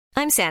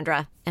I'm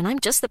Sandra, and I'm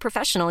just the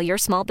professional your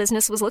small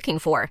business was looking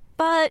for.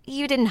 But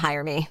you didn't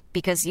hire me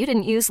because you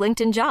didn't use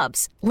LinkedIn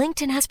Jobs.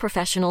 LinkedIn has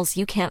professionals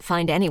you can't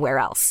find anywhere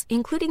else,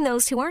 including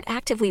those who aren't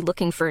actively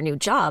looking for a new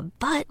job,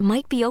 but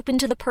might be open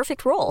to the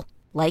perfect role,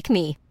 like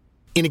me.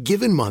 In a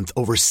given month,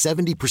 over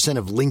 70%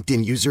 of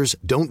LinkedIn users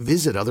don't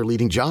visit other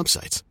leading job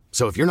sites.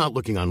 So if you're not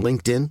looking on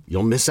LinkedIn,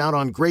 you'll miss out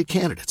on great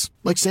candidates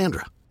like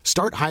Sandra.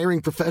 Start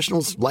hiring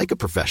professionals like a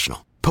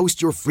professional.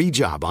 Post your free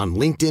job on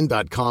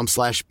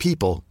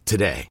linkedin.com/people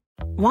today.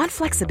 Want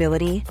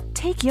flexibility?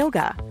 Take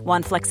yoga.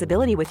 Want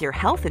flexibility with your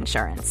health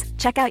insurance?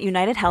 Check out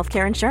United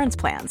Healthcare Insurance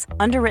Plans.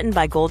 Underwritten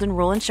by Golden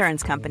Rule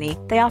Insurance Company,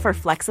 they offer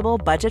flexible,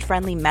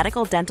 budget-friendly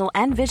medical, dental,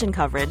 and vision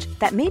coverage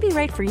that may be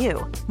right for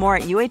you. More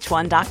at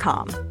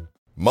uh1.com.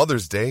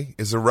 Mother's Day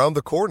is around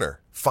the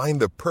corner.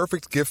 Find the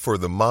perfect gift for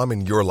the mom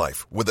in your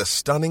life with a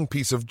stunning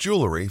piece of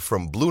jewelry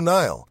from Blue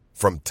Nile.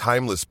 From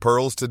timeless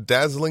pearls to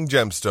dazzling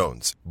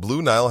gemstones,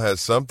 Blue Nile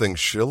has something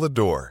she'll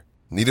adore.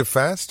 Need it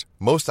fast?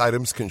 Most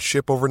items can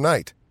ship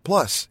overnight.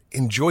 Plus,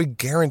 enjoy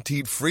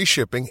guaranteed free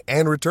shipping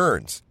and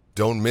returns.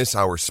 Don't miss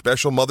our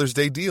special Mother's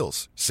Day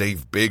deals.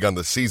 Save big on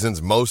the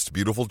season's most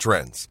beautiful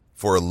trends.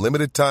 For a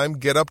limited time,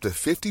 get up to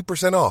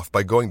 50% off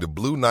by going to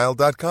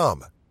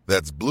BlueNile.com.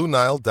 That's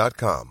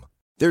BlueNile.com.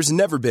 There's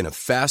never been a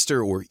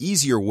faster or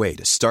easier way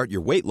to start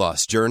your weight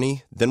loss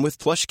journey than with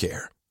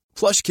PlushCare.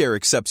 PlushCare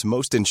accepts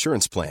most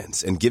insurance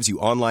plans and gives you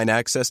online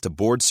access to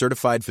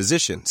board-certified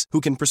physicians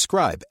who can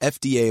prescribe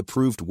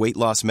FDA-approved weight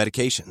loss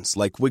medications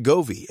like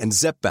Wegovy and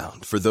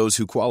Zepbound for those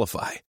who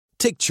qualify.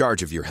 Take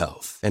charge of your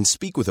health and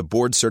speak with a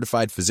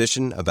board-certified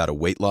physician about a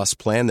weight loss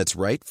plan that's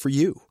right for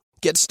you.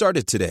 Get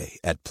started today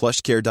at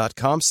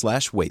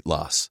plushcare.com/weight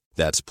loss.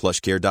 That's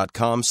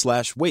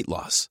plushcare.com/weight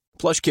loss.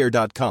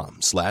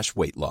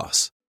 plushcare.com/weight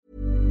loss.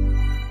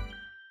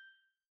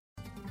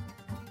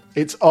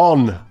 It's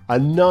on. A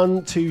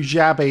none too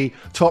shabby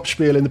top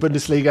spiel in the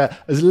Bundesliga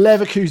as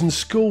Leverkusen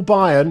school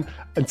Bayern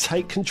and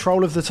take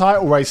control of the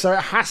title race. So it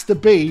has to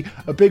be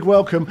a big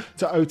welcome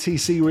to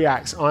OTC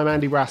Reacts. I'm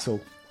Andy Brassel.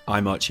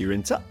 I'm Archie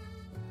Rinter.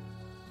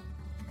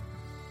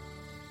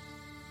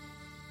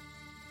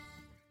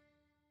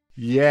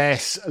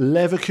 Yes,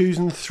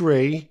 Leverkusen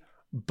 3,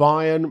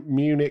 Bayern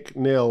Munich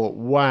 0.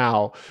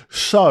 Wow.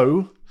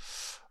 So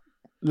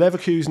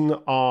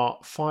Leverkusen are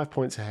 5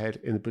 points ahead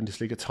in the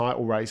Bundesliga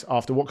title race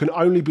after what can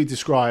only be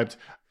described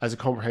as a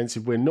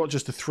comprehensive win, not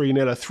just a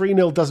 3-0. A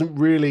 3-0 doesn't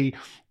really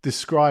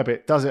describe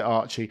it, does it,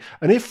 Archie?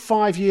 And if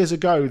 5 years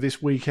ago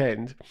this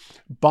weekend,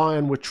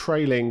 Bayern were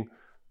trailing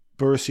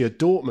Borussia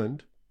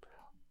Dortmund,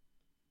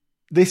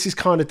 this is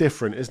kind of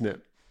different, isn't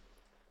it?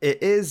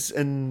 It is,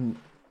 and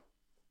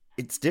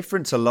it's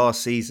different to last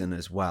season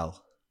as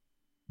well,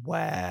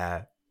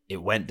 where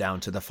it went down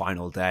to the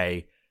final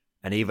day.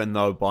 And even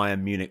though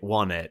Bayern Munich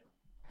won it,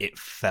 it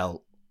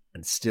felt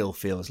and still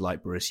feels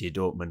like Borussia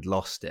Dortmund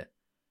lost it.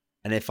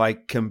 And if I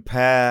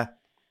compare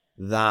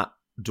that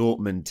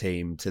Dortmund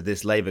team to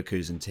this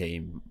Leverkusen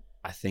team,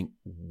 I think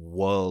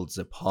worlds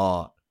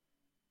apart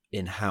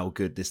in how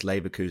good this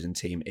Leverkusen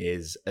team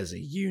is as a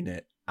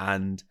unit.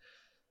 And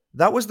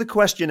that was the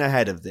question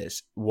ahead of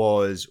this,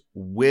 was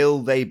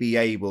will they be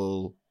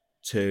able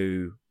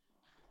to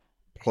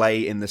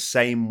play in the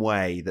same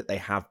way that they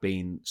have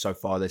been so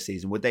far this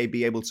season? Would they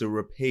be able to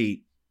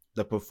repeat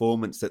the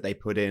performance that they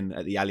put in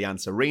at the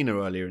Allianz Arena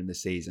earlier in the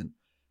season?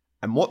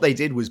 And what they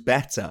did was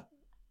better,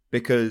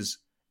 because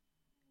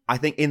I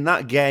think in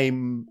that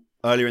game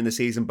earlier in the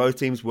season, both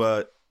teams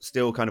were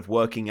still kind of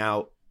working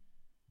out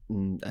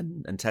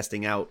and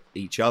testing out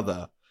each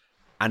other.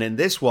 And in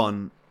this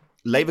one,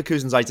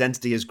 Leverkusen's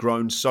identity has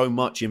grown so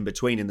much in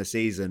between in the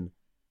season.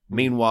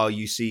 Meanwhile,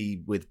 you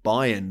see with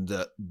Bayern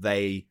that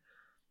they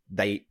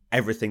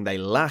everything they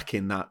lack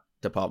in that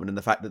department, and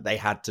the fact that they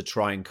had to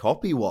try and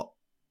copy what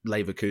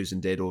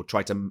Leverkusen did or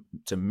try to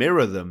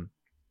mirror them,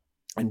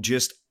 and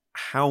just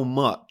how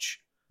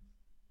much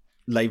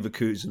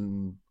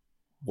Leverkusen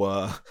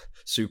were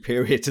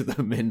superior to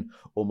them in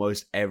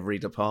almost every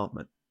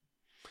department.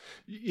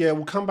 Yeah,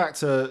 we'll come back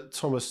to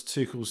Thomas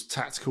Tuchel's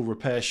tactical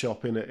repair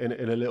shop in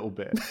a little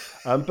bit,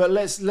 but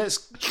let's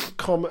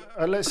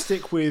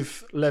stick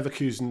with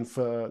Leverkusen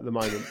for the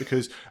moment,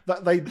 because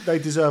they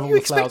deserve all the flowers. You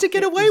expect to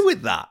get away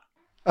with that?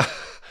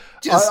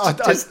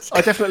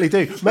 I definitely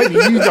do. Maybe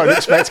you don't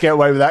expect to get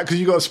away with that because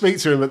you got to speak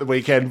to him at the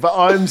weekend, but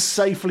I'm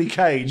safely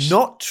caged.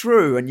 Not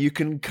true, and you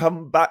can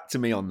come back to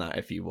me on that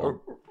if you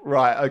want.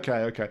 Right,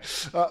 okay.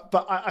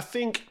 But I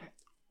think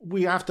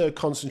we have to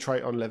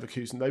concentrate on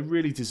Leverkusen. They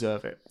really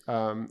deserve it.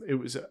 It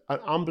was an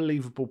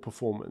unbelievable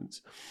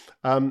performance.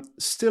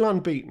 Still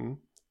unbeaten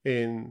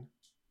in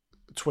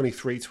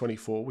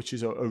 23-24, which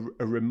is a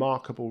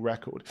remarkable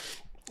record.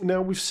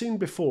 Now, we've seen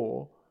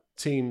before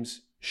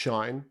teams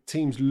shine.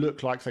 Teams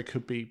look like they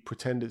could be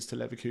pretenders to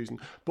Leverkusen.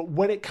 But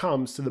when it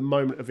comes to the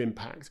moment of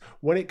impact,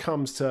 when it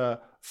comes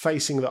to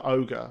facing the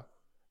ogre,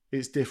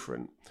 it's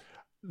different.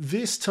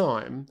 This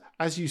time,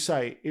 as you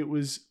say, it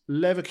was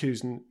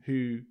Leverkusen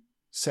who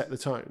set the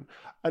tone.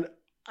 And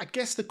I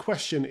guess the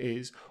question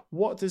is,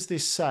 what does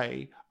this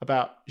say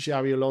about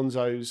Xabi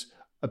Alonso's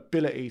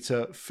ability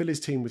to fill his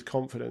team with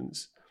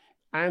confidence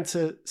and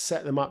to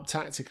set them up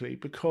tactically,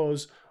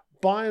 because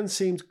Bayern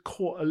seemed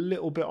caught a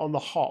little bit on the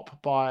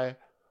hop by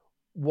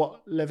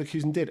what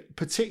Leverkusen did,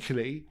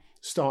 particularly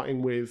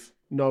starting with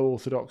no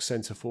orthodox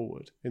centre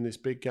forward in this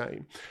big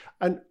game.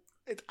 And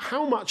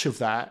how much of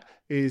that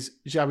is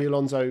Xabi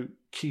Alonso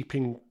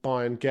keeping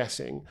Bayern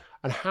guessing,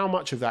 and how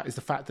much of that is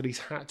the fact that he's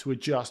had to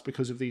adjust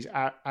because of these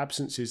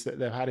absences that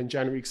they've had in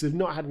January, because they've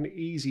not had an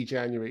easy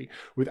January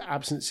with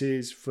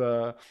absences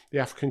for the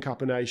African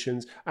Cup of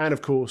Nations and,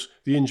 of course,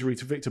 the injury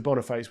to Victor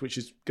Boniface, which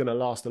is going to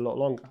last a lot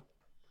longer.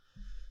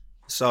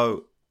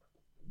 So,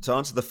 to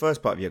answer the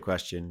first part of your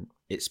question,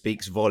 it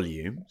speaks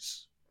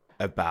volumes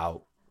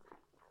about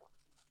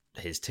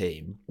his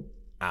team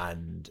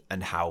and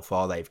how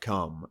far they've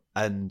come,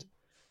 and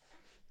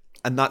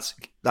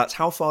that's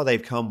how far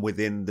they've come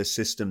within the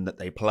system that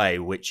they play,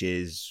 which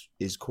is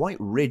quite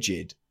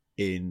rigid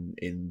in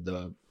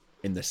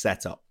the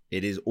setup.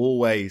 It is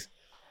always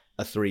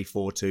a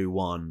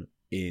 3-4-2-1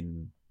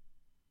 in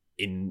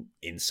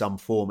some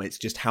form. It's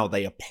just how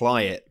they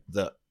apply it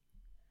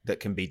that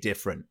can be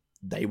different.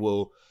 They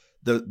will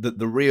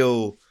the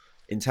real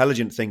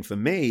intelligent thing for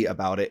me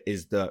about it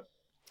is that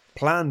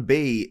Plan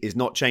B is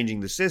not changing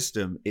the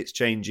system, it's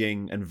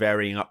changing and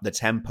varying up the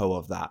tempo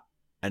of that,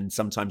 and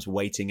sometimes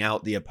waiting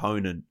out the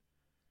opponent.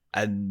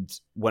 And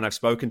when I've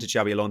spoken to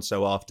Xabi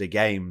Alonso after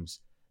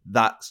games,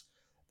 that's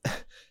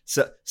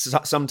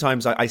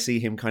sometimes I see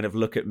him kind of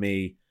look at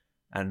me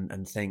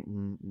and think,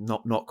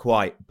 not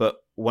quite. But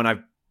when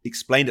I've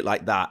explained it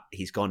like that,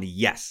 he's gone,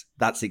 yes,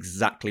 that's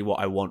exactly what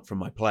I want from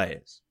my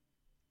players.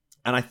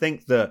 And I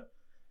think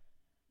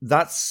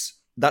that's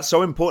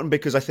so important,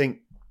 because I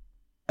think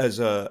as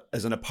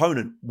an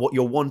opponent, what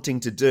you're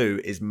wanting to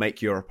do is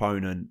make your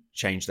opponent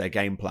change their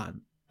game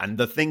plan. And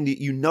the thing that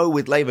you know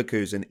with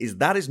Leverkusen is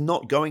that is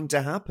not going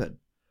to happen.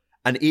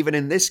 And even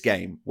in this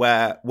game,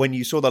 where when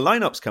you saw the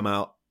lineups come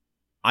out,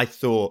 I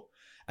thought,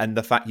 and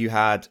the fact you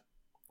had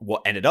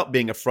what ended up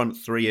being a front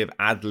three of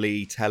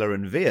Adli, Teller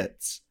and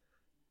Wirtz,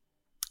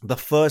 the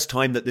first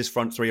time that this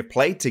front three have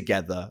played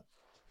together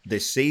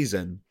this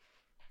season,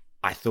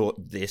 I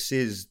thought this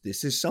is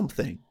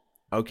something.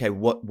 Okay,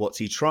 what's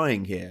he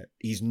trying here?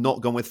 He's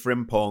not gone with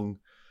Frimpong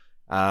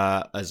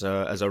as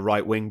a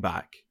right wing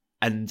back.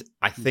 And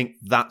I think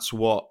that's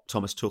what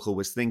Thomas Tuchel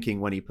was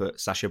thinking when he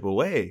put Sacha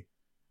Boey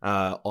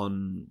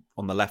on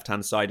the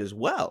left-hand side as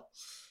well.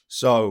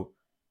 So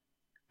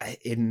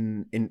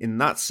in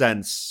that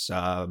sense,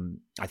 I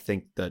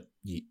think that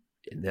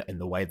in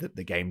the way that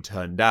the game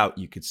turned out,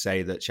 you could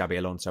say that Xabi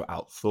Alonso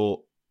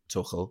outthought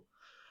Tuchel.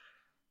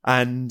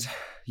 And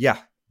yeah,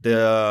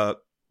 the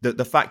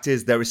fact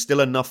is there is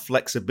still enough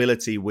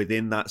flexibility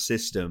within that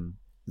system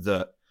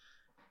that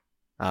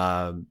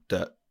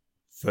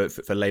for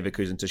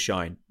Leverkusen to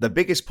shine. The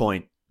biggest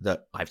point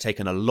that I've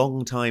taken a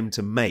long time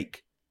to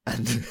make,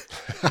 and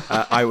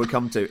I would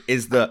come to,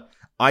 is that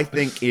I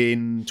think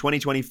in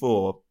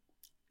 2024,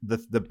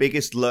 the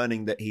biggest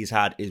learning that he's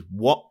had is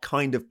what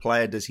kind of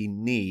player does he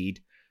need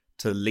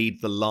to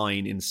lead the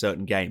line in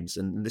certain games.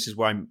 And this is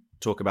where I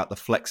talk about the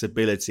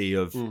flexibility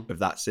of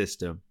that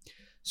system.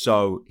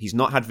 So he's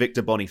not had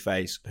Victor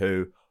Boniface,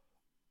 who,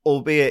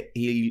 albeit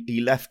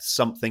he left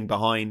something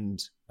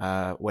behind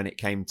when it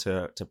came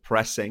to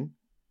pressing.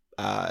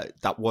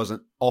 That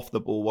wasn't off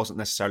the ball, wasn't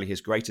necessarily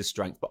his greatest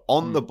strength, but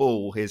on the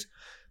ball, his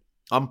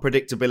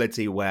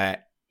unpredictability,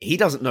 where he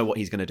doesn't know what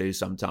he's going to do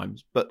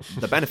sometimes. But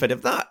the benefit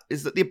of that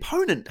is that the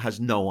opponent has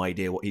no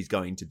idea what he's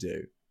going to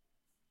do.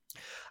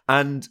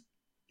 And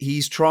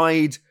he's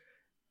tried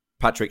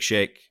Patrick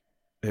Schick,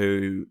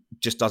 who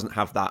just doesn't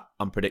have that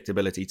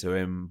unpredictability to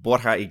him.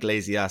 Borja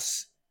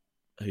Iglesias,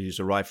 who's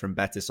arrived from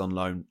Betis on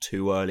loan,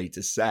 too early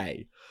to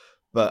say.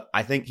 But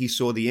I think he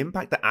saw the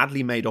impact that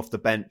Adli made off the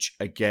bench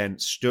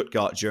against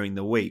Stuttgart during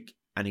the week.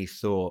 And he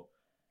thought,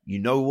 you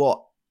know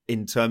what?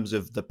 In terms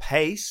of the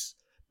pace,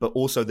 but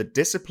also the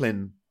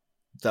discipline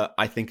that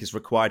I think is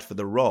required for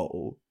the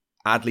role,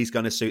 Adli's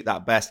going to suit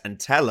that best. And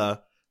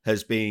Teller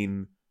has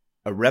been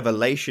a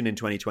revelation in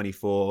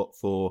 2024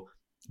 for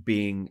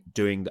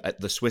doing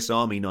the Swiss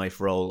Army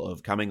knife role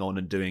of coming on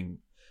and doing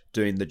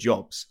the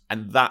jobs.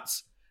 And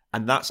that's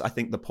I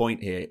think the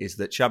point here is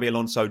that Xabi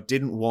Alonso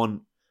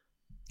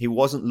he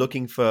wasn't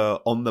looking for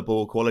on the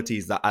ball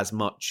qualities that as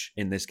much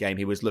in this game.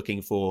 He was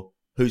looking for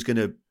who's going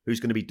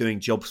to be doing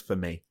jobs for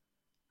me.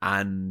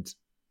 And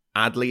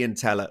Adli and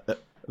Teller,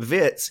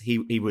 Wirtz,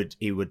 he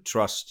would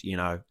trust,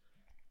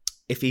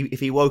 if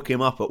he woke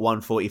him up at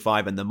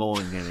 1:45 in the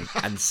morning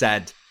and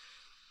said,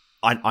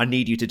 I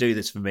need you to do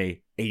this for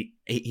me,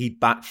 he'd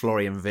back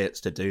Florian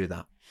Wirtz to do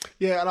that.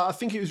 Yeah, and I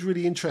think it was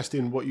really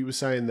interesting what you were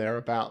saying there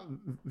about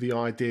the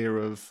idea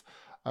of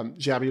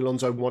Xabi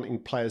Alonso wanting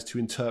players to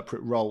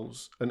interpret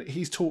roles. And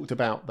he's talked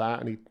about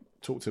that, and he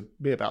talked to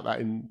me about that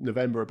in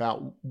November,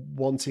 about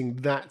wanting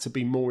that to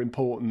be more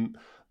important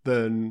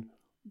than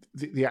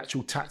the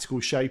actual tactical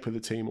shape of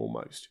the team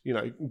almost.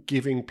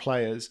 Giving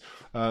players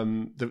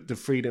the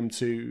freedom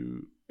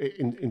to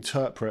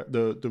interpret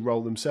the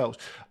role themselves.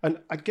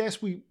 And I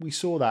guess we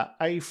saw that,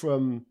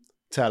 from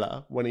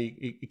Teller when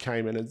he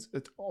came in, and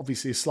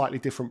obviously a slightly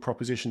different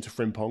proposition to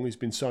Frimpong, who's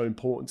been so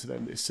important to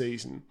them this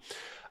season.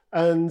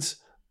 And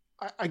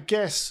I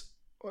guess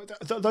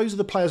those are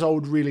the players I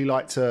would really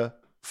like to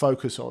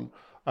focus on.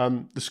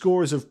 The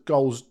scorers of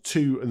goals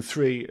 2 and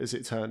 3, as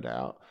it turned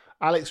out.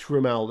 Alex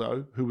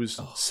Grimaldo, who was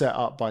set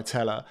up by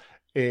Teller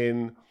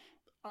in,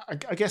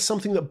 I guess,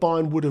 something that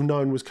Bayern would have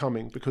known was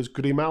coming, because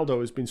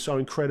Grimaldo has been so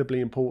incredibly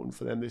important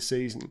for them this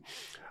season.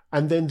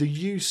 And then the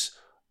use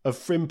of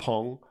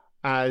Frimpong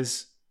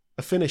as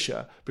a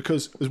finisher,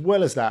 because as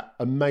well as that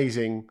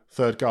amazing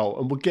third goal,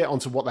 and we'll get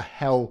onto what the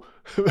hell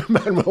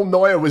Manuel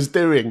Neuer was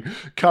doing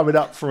coming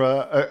up for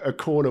a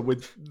corner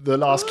with the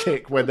last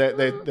kick when they're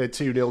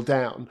 2-0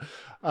 down.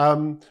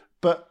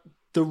 But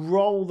the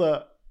role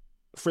that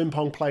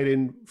Frimpong played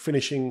in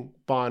finishing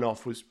Bayern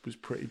off was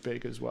pretty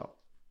big as well.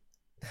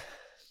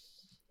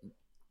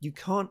 You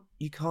can't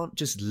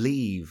just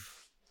leave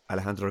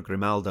Alejandro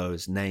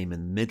Grimaldo's name in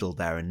the middle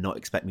there and not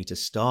expect me to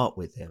start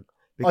with him.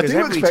 Because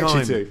I do expect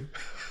you to.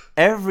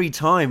 Every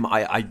time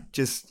I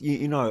just,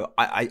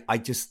 I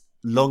just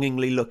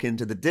longingly look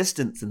into the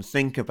distance and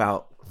think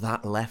about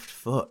that left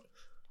foot.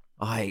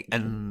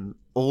 And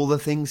all the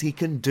things he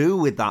can do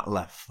with that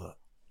left foot.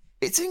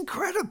 It's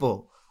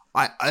incredible.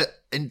 I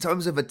in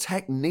terms of a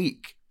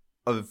technique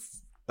of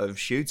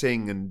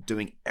shooting and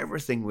doing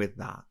everything with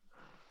that,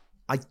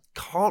 I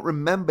can't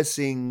remember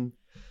seeing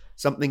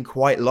something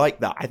quite like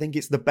that. I think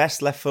it's the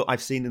best left foot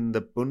I've seen in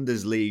the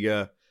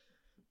Bundesliga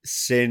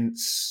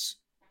since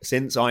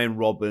Ian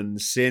Robben,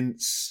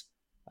 since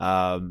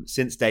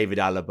David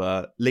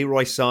Alaba.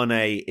 Leroy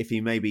Sané, if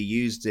he maybe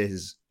used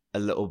his a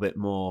little bit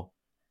more,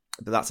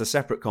 but that's a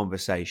separate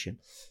conversation.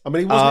 I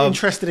mean, he wasn't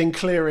interested in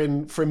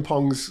clearing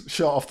Frimpong's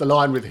shot off the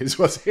line with his,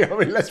 was he? I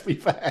mean, let's be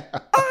fair.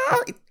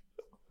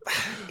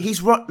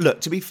 He's run.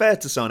 Look, to be fair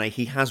to Sané,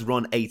 he has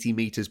run 80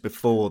 metres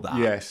before that.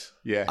 Yes,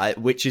 yeah.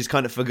 Which is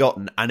kind of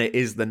forgotten, and it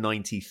is the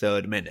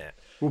 93rd minute.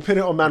 We'll pin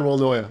it on Manuel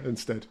Neuer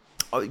instead.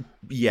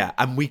 Yeah,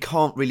 and we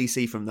can't really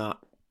see from that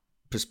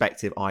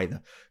perspective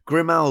either.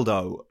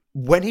 Grimaldo,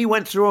 when he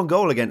went through on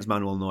goal against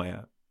Manuel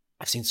Neuer,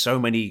 I've seen so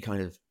many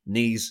kind of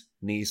knees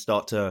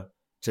start to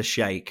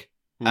shake,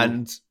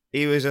 and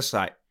he was just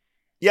like,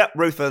 "Yep,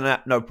 roof of the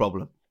net, no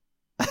problem."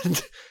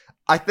 And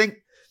I think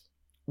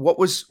what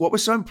was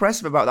so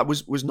impressive about that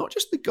was not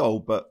just the goal,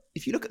 but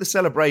if you look at the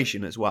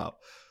celebration as well.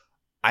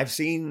 I've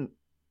seen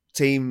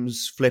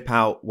teams flip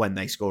out when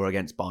they score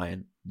against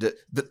Bayern.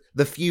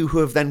 The few who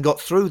have then got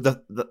through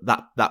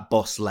that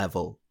boss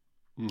level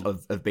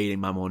of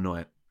beating Manuel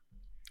Neuer.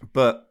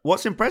 But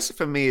what's impressive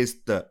for me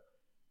is that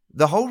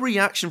the whole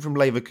reaction from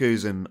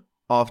Leverkusen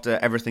after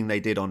everything they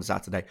did on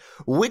Saturday,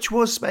 which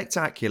was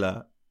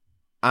spectacular.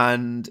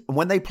 And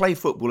when they play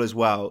football as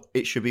well,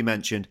 it should be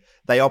mentioned,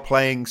 they are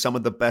playing some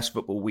of the best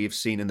football we've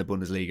seen in the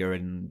Bundesliga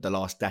in the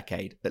last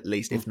decade, at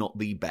least, if not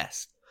the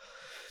best.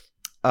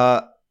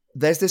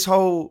 There's this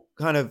whole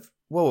kind of,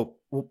 well,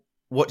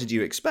 what did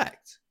you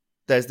expect?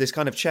 There's this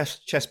kind of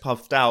chest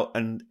puffed out,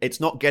 and it's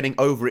not getting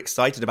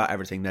overexcited about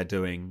everything they're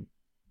doing,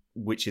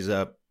 which is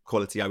a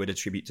quality I would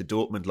attribute to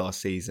Dortmund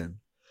last season.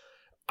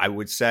 I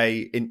would say,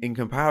 in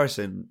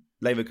comparison,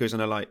 Leverkusen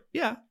are like,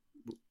 yeah,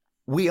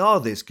 we are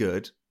this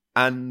good,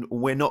 and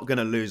we're not going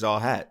to lose our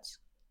heads.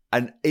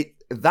 And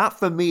that,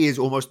 for me, is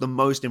almost the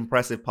most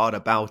impressive part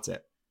about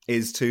it,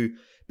 is to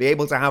be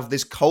able to have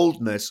this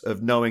coldness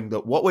of knowing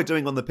that what we're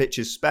doing on the pitch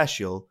is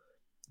special,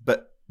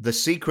 but the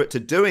secret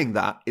to doing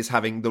that is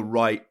having the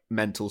right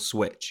mental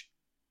switch.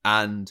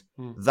 And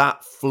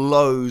that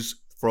flows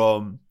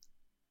from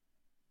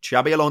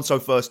Xabi Alonso,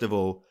 first of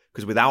all,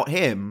 because without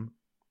him,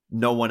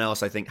 no one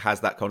else, I think,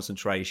 has that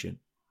concentration.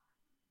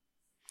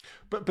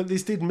 But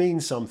this did mean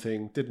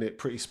something, didn't it?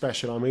 Pretty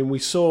special. I mean, we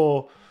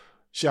saw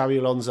Xabi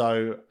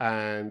Alonso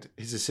and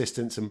his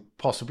assistants and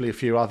possibly a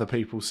few other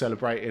people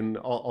celebrating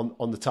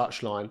on the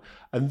touchline.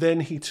 And then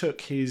he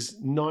took his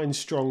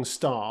 9-strong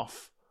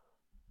staff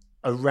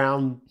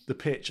around the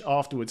pitch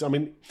afterwards. I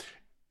mean,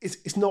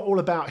 it's not all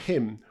about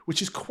him,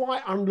 which is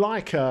quite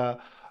unlike a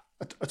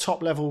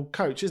top-level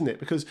coach, isn't it?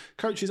 Because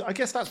coaches, I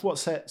guess that's what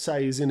say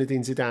Zinedine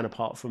Zidane,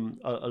 apart from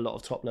a lot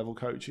of top-level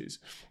coaches,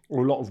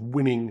 or a lot of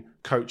winning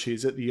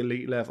coaches at the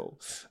elite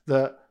level,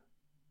 that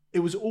it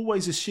was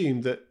always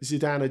assumed that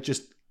Zidane had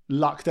just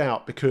lucked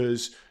out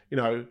because,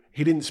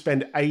 he didn't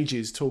spend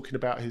ages talking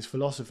about his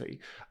philosophy.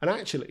 And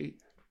actually,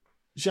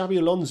 Xabi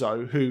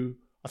Alonso, who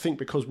I think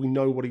because we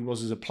know what he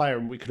was as a player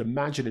and we could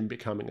imagine him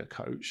becoming a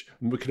coach,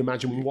 and we could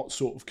imagine what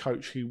sort of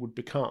coach he would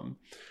become,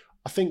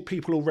 I think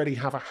people already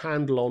have a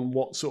handle on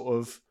what sort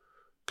of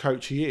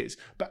coach he is.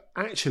 But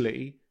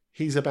actually,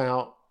 he's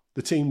about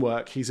the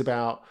teamwork. He's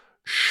about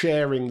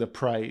sharing the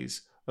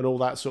praise and all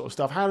that sort of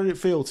stuff. How did it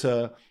feel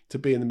to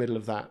be in the middle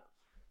of that?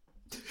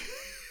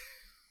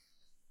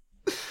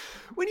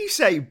 When you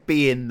say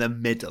be in the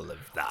middle of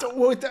that...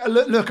 Well,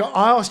 look,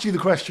 I asked you the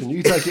question.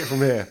 You take it from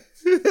here.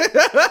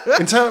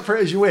 Interpret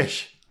it as you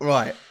wish.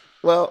 Right.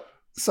 Well,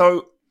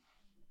 so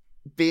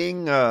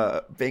being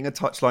a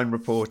touchline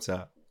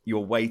reporter, you're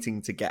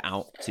waiting to get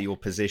out to your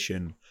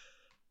position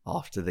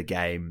after the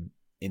game.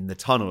 in the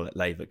tunnel at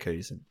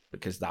Leverkusen,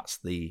 because that's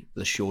the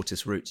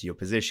shortest route to your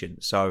position.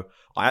 So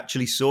I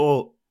actually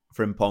saw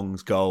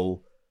Frimpong's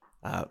goal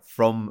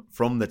from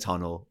the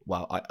tunnel.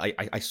 Well,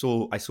 I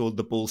saw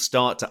the ball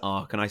start to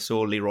arc, and I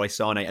saw Leroy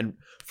Sané, and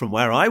from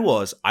where I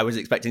was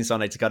expecting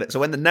Sané to cut it. So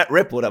when the net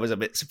rippled, I was a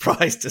bit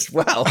surprised as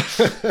well.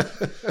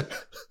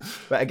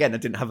 But again, I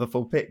didn't have a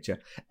full picture.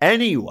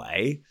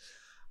 Anyway,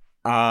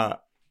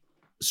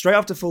 straight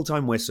after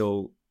full-time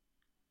whistle,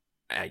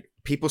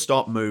 people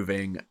start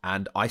moving,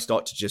 and I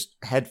start to just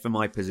head for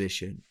my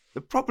position.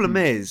 The problem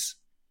is,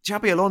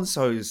 Xabi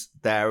Alonso's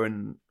there,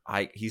 and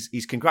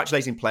he's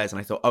congratulating players, and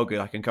I thought, oh good,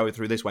 I can go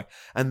through this way.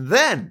 And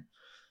then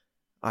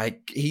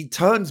he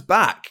turns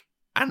back,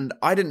 and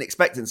I didn't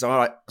expect it, so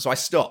I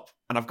stop,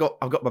 and I've got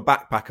my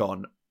backpack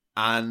on,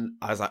 and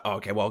I was like, oh,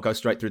 okay, well, I'll go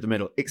straight through the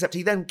middle. Except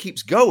he then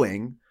keeps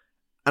going,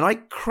 and I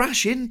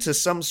crash into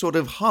some sort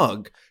of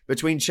hug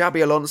between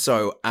Xabi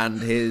Alonso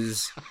and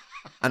his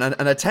and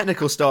a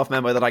technical staff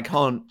member that I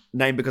can't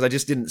name because I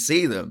just didn't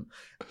see them.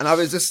 And I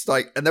was just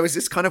like, and there was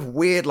this kind of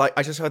weird, like,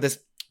 I just heard this,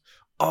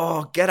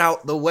 oh, get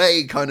out the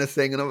way kind of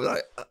thing. And I was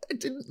like, I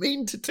didn't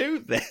mean to do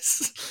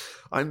this.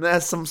 I'm there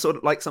some sort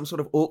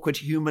of awkward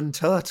human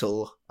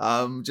turtle,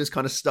 just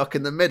kind of stuck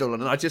in the middle.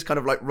 And I just kind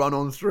of like run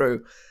on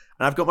through.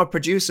 And I've got my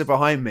producer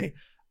behind me.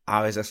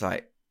 I was just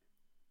like,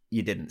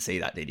 you didn't see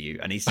that, did you?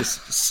 And he's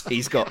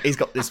got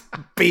this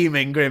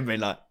beaming grin, being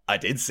like, I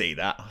did see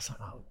that. I was like,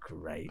 oh,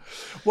 great.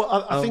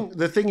 Well, I think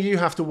the thing you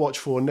have to watch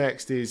for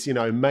next is,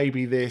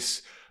 maybe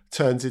this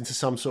turns into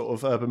some sort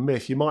of urban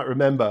myth. You might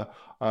remember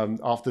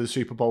after the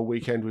Super Bowl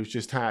weekend we've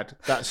just had,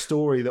 that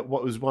story that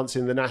what was once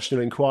in the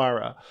National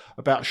Enquirer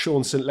about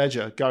Sean St.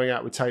 Ledger going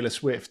out with Taylor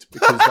Swift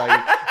because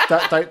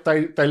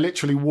they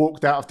literally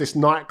walked out of this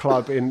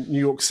nightclub in New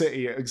York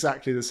City at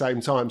exactly the same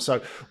time. So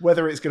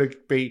whether it's going to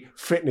be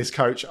fitness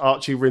coach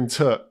Archie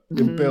Rintut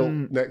in Bill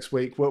next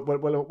week,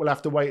 we'll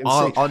have to wait and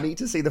see. I'll need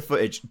to see the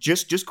footage.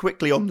 Just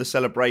quickly on the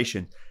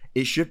celebration,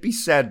 it should be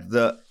said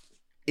that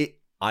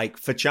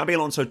for Xabi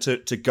Alonso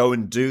to go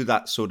and do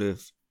that sort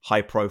of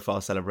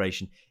high-profile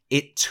celebration,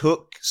 it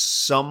took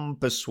some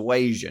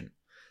persuasion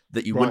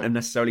that you wouldn't have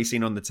necessarily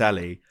seen on the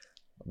telly,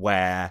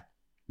 where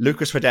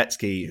Lukas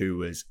Hradecky, who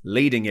was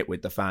leading it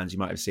with the fans, you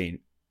might have seen,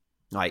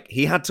 like,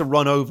 he had to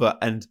run over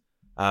and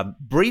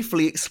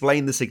briefly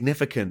explain the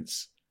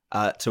significance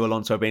to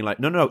Alonso, being like,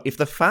 no, if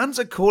the fans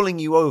are calling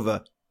you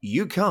over,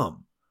 you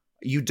come.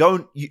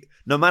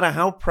 No matter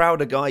how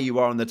proud a guy you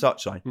are on the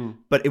touchline.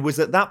 But it was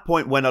at that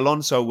point when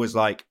Alonso was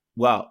like,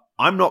 well,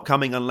 I'm not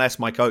coming unless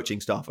my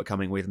coaching staff are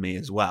coming with me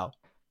as well.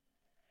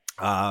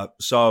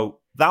 So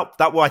that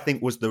I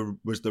think was the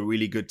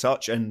really good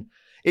touch, and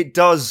it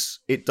does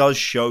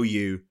show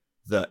you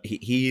that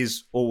he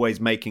is always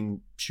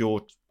making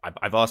sure.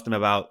 I've asked him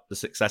about the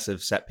success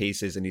of set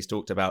pieces, and he's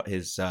talked about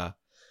his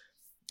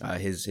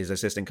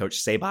assistant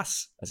coach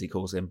Sebas, as he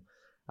calls him,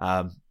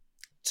 for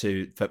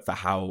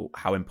how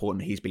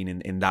important he's been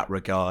in that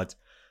regard.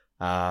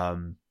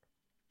 And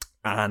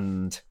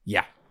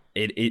yeah,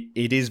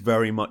 it is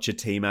very much a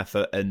team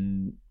effort,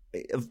 and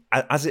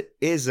as it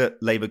is at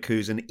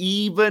Leverkusen,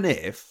 even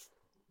if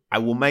I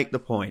will make the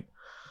point,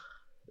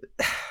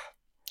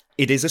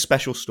 it is a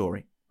special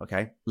story.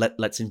 Okay,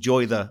 let's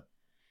enjoy the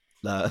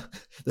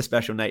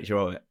special nature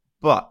of it,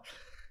 but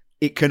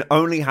it can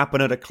only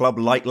happen at a club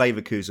like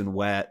Leverkusen,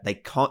 where they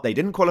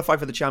didn't qualify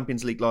for the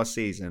Champions League last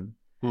season.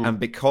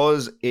 And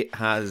because it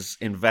has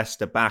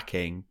investor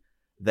backing,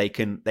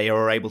 they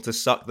are able to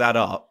suck that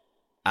up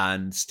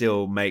and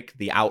still make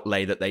the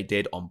outlay that they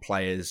did on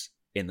players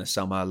in the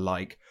summer,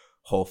 like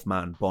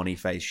Hofmann,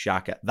 Boniface,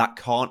 Xhaka. That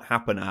can't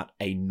happen at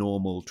a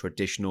normal,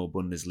 traditional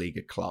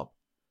Bundesliga club,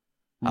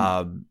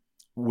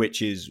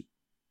 which is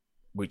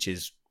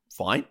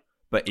fine.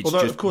 But it's although,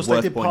 just of course,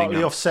 worth they did pointing partly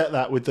out. offset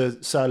that with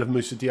the sale of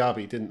Moussa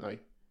Diaby, didn't they?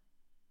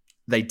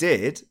 They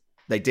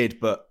did,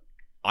 but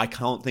I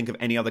can't think of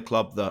any other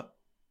club that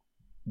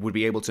would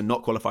be able to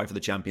not qualify for the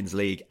Champions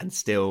League and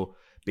still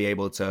be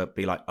able to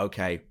be like,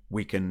 okay,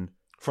 we can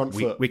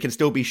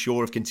still be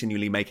sure of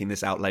continually making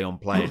this outlay on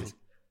players.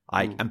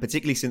 And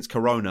particularly since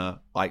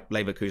Corona, like,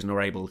 Leverkusen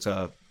are able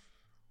to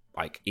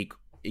like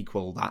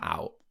equal that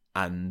out,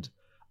 and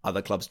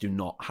other clubs do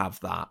not have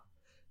that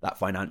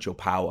financial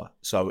power.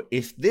 So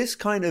if this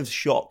kind of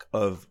shock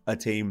of a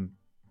team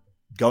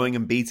going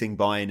and beating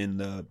Bayern in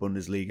the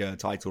Bundesliga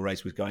title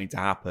race was going to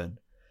happen,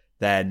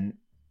 then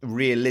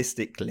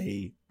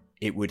realistically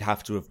it would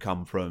have to have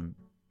come from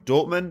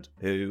Dortmund,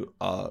 who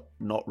are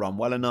not run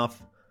well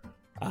enough,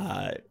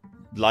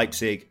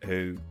 Leipzig,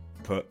 who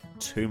put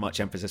too much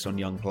emphasis on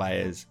young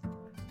players,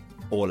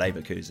 or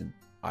Leverkusen,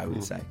 I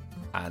would say.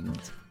 And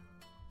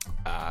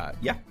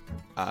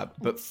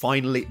but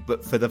finally,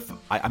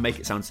 I make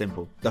it sound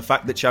simple. The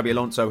fact that Xabi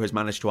Alonso has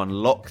managed to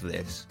unlock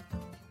this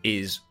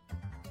is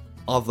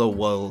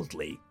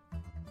otherworldly.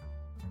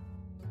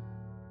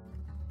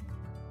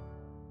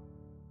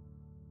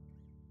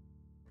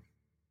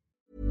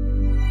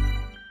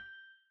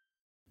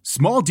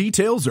 Small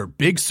details are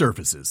big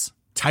surfaces.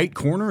 Tight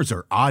corners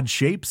are odd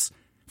shapes.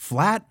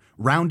 Flat,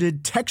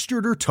 rounded,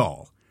 textured, or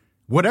tall.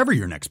 Whatever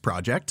your next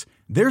project,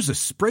 there's a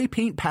spray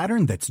paint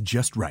pattern that's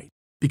just right.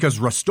 Because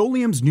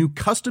Rust-Oleum's new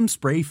Custom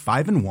Spray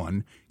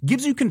 5-in-1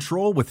 gives you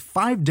control with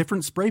 5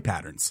 different spray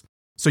patterns.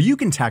 So you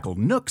can tackle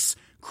nooks,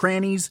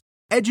 crannies,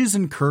 edges,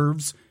 and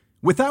curves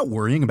without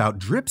worrying about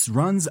drips,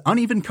 runs,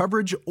 uneven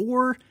coverage,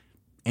 or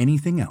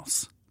anything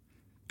else.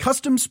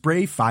 Custom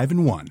Spray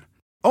 5-in-1.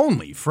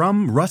 Only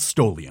from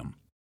Rust-Oleum.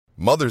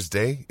 Mother's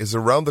Day is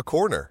around the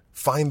corner.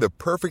 Find the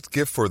perfect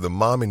gift for the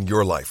mom in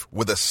your life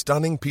with a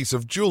stunning piece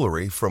of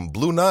jewelry from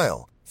Blue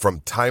Nile.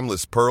 From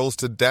timeless pearls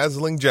to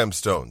dazzling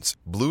gemstones,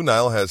 Blue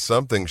Nile has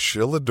something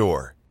she'll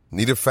adore.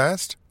 Need it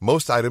fast?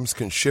 Most items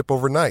can ship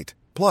overnight.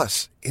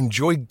 Plus,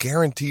 enjoy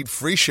guaranteed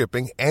free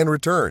shipping and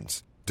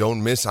returns.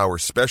 Don't miss our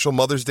special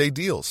Mother's Day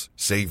deals.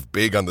 Save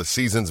big on the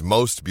season's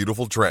most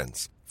beautiful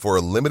trends. For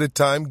a limited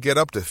time, get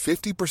up to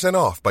 50%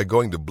 off by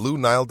going to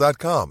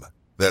BlueNile.com.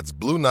 That's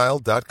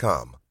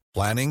BlueNile.com.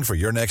 Planning for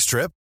your next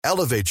trip?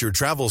 Elevate your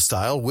travel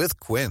style with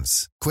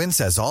Quince. Quince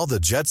has all the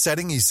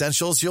jet-setting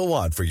essentials you'll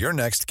want for your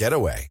next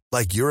getaway,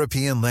 like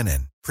European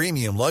linen,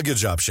 premium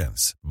luggage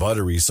options,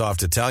 buttery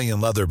soft Italian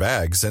leather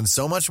bags, and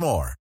so much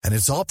more. And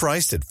it's all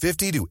priced at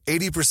 50 to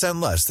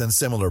 80% less than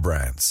similar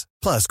brands.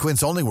 Plus,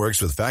 Quince only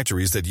works with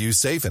factories that use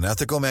safe and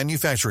ethical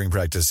manufacturing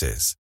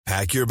practices.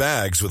 Pack your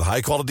bags with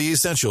high-quality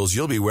essentials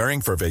you'll be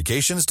wearing for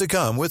vacations to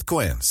come with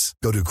Quince.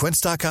 Go to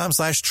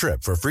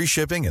quince.com/trip for free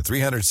shipping and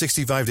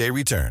 365-day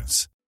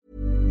returns.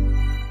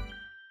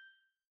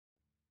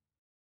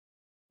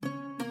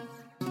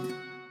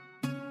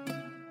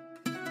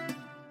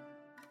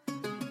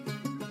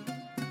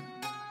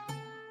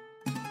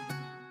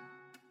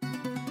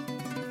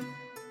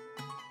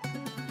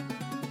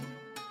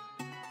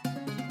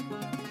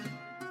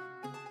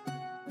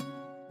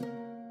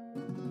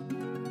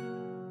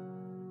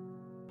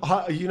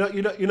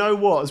 You know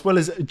what? As well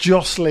as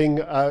jostling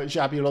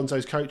Xabi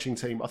Alonso's coaching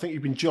team, I think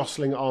you've been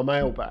jostling our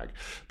mailbag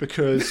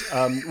because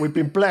we've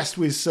been blessed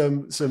with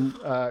some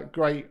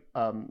great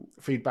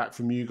feedback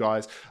from you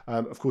guys.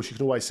 Of course, you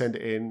can always send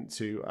it in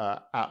to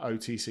at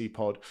OTC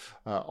Pod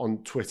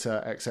on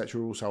Twitter,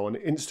 etc. Also on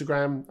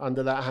Instagram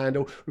under that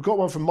handle. We've got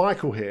one from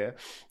Michael here,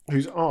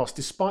 who's asked,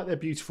 despite their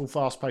beautiful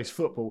fast-paced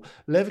football,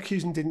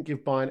 Leverkusen didn't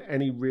give Bayern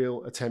any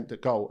real attempt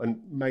at goal.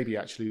 And maybe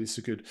actually this is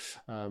a good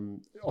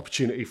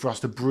opportunity for us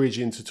to bridge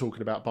into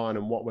talking about Bayern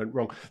and what went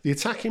wrong. The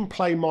attacking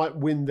play might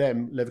win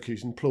them,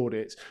 Leverkusen,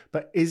 plaudits,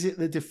 but is it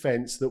the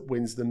defence that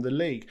wins them the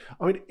league?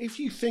 I mean, if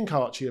you think,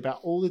 Archie,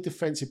 about all the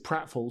defensive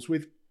pratfalls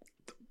with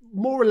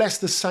more or less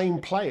the same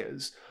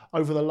players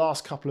over the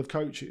last couple of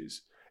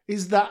coaches,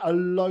 is that a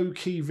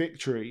low-key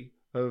victory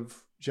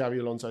of Xabi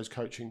Alonso's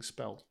coaching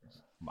spell?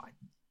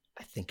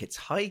 I think it's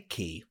high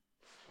key.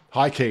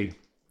 High key.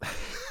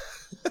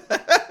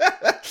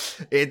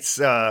 It's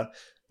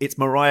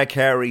Mariah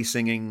Carey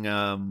singing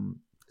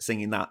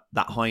that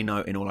high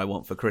note in "All I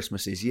Want for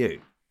Christmas Is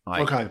You."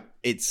 Okay.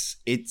 It's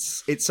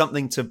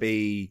something to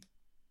be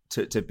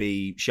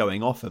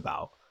showing off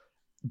about,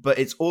 but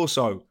it's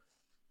also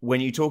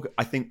when you talk.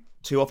 I think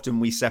too often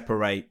we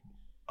separate.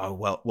 Oh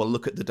well,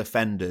 look at the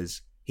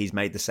defenders. He's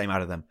made the same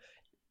out of them.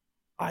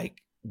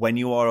 When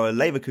you are a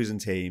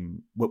Leverkusen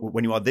team,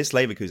 when you are this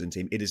Leverkusen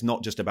team, it is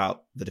not just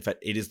about the defense.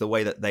 It is the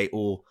way that they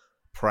all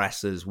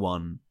press as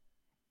one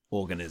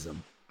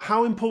organism.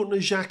 How important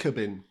has Xhaka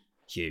been?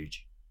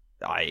 Huge.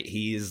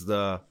 He is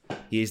the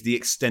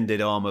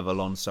extended arm of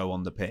Alonso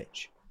on the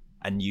pitch,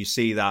 and you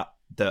see that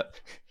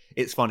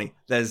it's funny.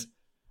 There's,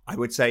 I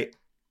would say,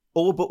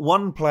 all but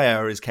one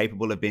player is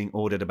capable of being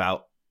ordered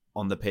about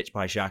on the pitch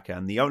by Xhaka,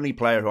 and the only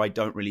player who I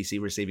don't really see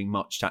receiving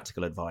much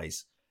tactical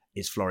advice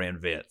is Florian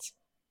Wirtz.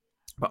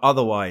 But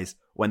otherwise,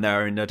 when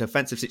they're in a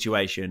defensive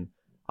situation,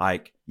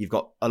 you've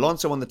got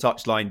Alonso on the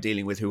touchline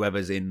dealing with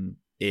whoever's in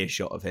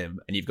earshot of him,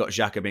 and you've got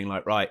Xhaka being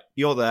like, right,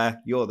 you're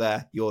there, you're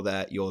there, you're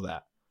there, you're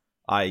there.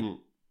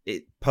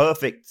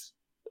 Perfect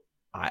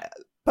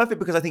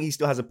because I think he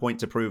still has a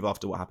point to prove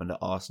after what happened at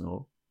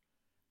Arsenal.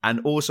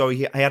 And also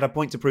he had a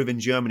point to prove in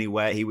Germany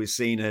where he was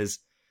seen as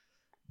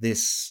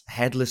this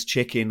headless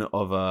chicken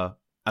of a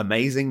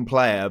amazing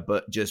player,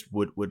 but just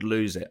would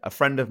lose it. A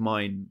friend of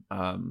mine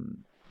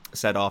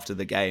said after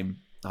the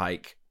game,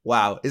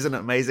 wow, isn't it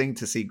amazing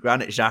to see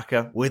Granit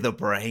Xhaka with a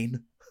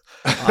brain?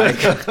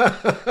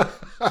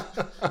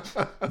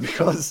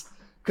 Because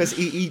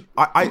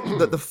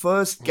the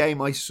first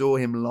game I saw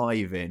him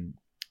live in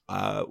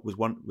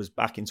was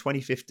back in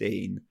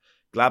 2015.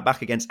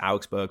 Gladbach against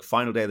Augsburg,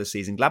 final day of the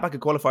season. Gladbach had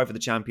qualified for the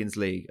Champions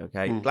League.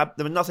 Okay, there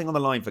was nothing on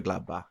the line for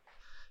Gladbach,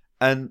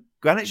 and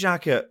Granit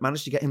Xhaka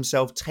managed to get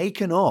himself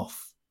taken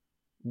off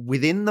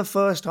within the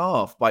first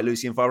half by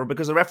Lucien Favre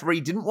because the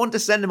referee didn't want to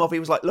send him off. He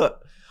was like,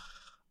 "Look,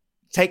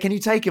 can you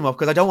take him off?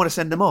 Because I don't want to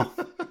send him off."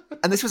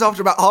 And this was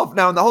after about half an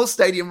hour, and the whole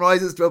stadium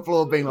rises to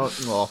applaud, being like,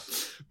 "Oh,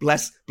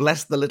 bless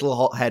the little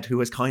hothead who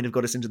has kind of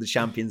got us into the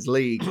Champions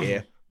League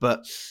here."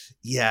 But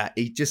yeah,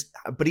 he's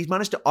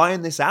managed to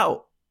iron this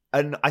out,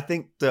 and I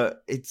think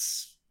that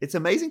it's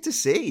amazing to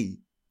see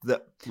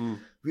that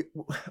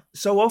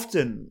so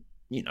often,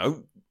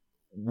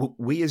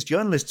 we as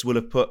journalists will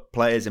have put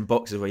players in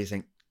boxes where you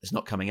think is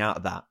not coming out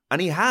of that.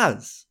 And he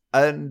has.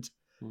 And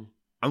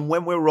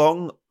when we're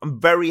wrong, I'm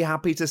very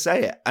happy to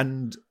say it.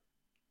 And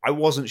I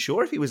wasn't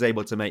sure if he was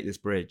able to make this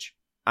bridge.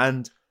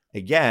 And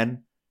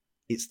again,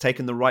 it's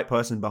taken the right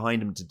person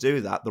behind him to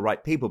do that, the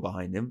right people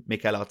behind him,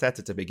 Mikel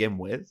Arteta to begin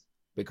with,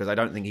 because I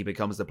don't think he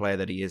becomes the player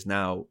that he is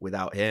now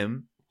without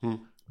him.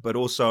 But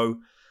also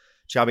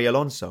Xabi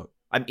Alonso.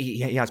 He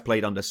has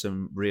played under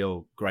some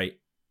real great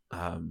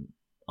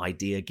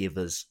idea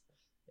givers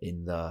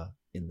in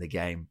the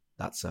game.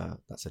 That's a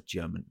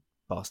German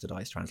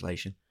bastardized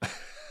translation.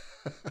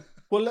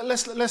 Well,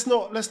 let's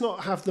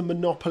not have the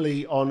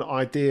monopoly on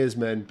ideas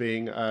men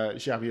being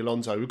Xabi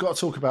Alonso. We've got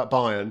to talk about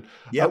Bayern.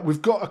 Yep.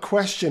 We've got a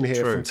question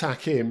here True. from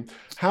Takim.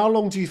 How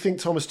long do you think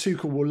Thomas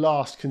Tuchel will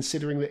last,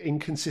 considering the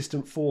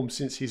inconsistent form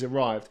since he's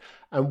arrived?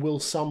 And will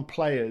some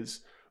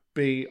players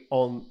be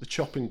on the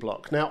chopping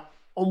block? Now,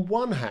 on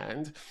one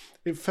hand,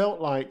 it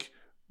felt like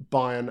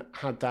Bayern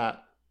had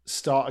that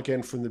start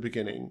again from the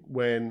beginning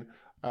when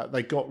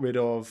they got rid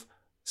of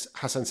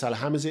Hasan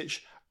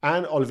Salihamidzic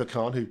and Oliver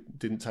Kahn, who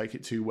didn't take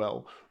it too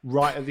well,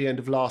 right at the end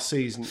of last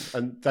season.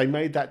 And they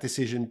made that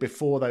decision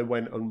before they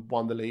went and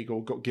won the league,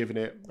 or got given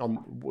it, on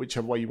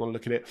whichever way you want to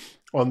look at it,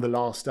 on the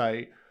last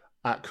day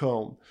at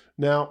Köln.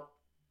 Now,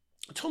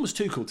 Thomas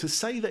Tuchel, to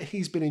say that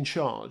he's been in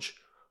charge,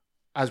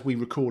 as we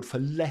record, for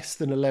less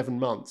than 11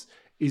 months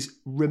is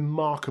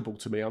remarkable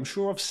to me. I'm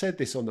sure I've said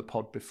this on the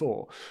pod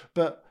before,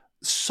 but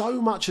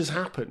so much has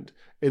happened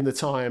in the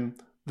time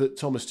that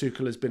Thomas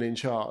Tuchel has been in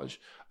charge.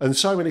 And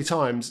so many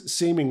times,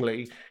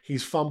 seemingly,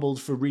 he's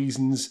fumbled for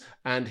reasons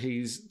and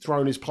he's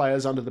thrown his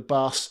players under the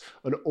bus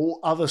and all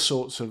other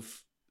sorts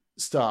of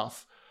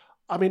stuff.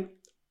 I mean,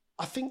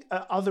 I think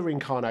at other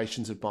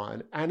incarnations of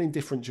Bayern and in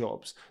different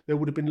jobs, there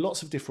would have been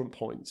lots of different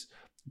points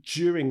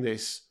during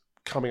this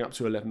coming up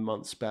to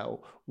 11-month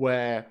spell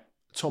where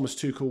Thomas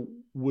Tuchel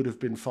would have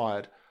been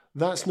fired.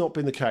 That's not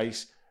been the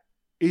case.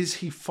 Is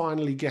he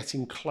finally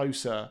getting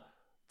closer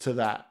to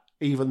that,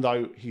 even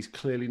though he's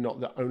clearly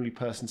not the only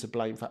person to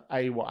blame for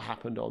what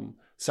happened on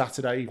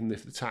Saturday, even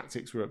if the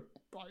tactics were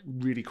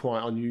really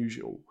quite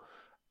unusual,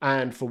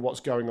 and for what's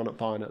going on at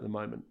Bayern at the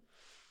moment?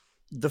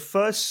 The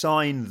first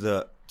sign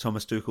that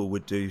Thomas Tuchel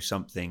would do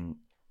something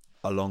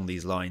along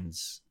these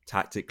lines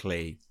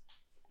tactically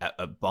at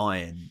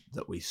Bayern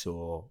that we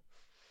saw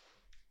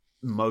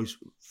most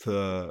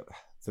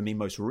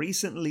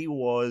recently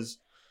was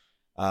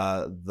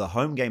the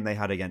home game they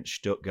had against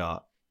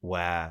Stuttgart,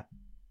 where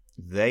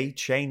they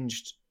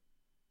changed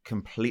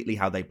completely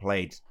how they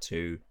played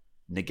to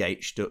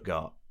negate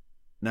Stuttgart.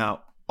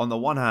 Now, on the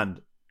one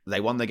hand,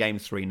 they won the game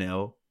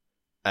 3-0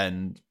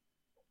 and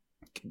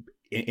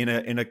in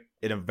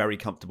a very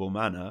comfortable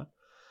manner.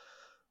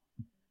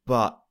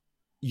 But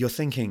you're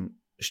thinking,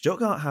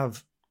 Stuttgart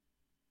have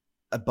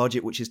a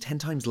budget which is 10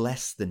 times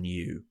less than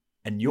you,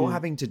 and you're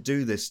having to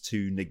do this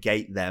to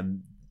negate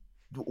them.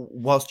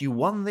 Whilst you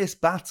won this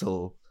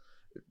battle,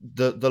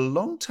 the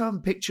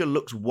long-term picture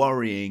looks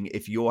worrying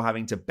if you're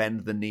having to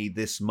bend the knee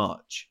this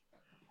much.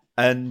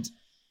 And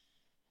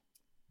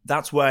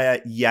that's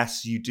where,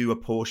 yes, you do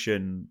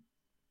apportion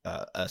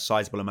a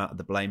sizable amount of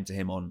the blame to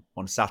him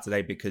on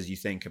Saturday, because you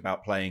think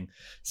about playing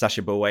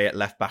Sacha Boey at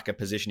left-back, a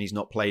position he's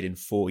not played in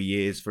 4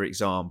 years, for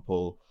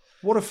example.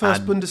 What a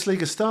first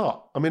Bundesliga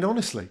start. I mean,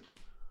 honestly.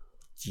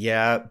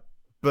 Yeah,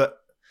 but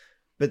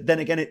then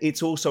again,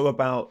 it's also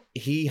about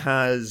he's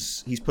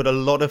put a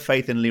lot of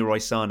faith in Leroy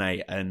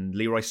Sané, and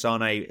Leroy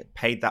Sané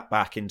paid that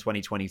back in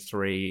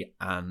 2023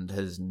 and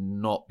has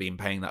not been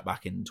paying that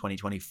back in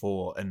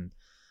 2024. And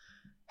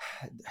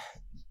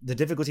the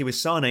difficulty with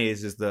Sané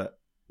is that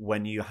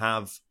when you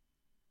have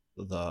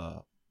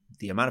the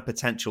amount of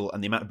potential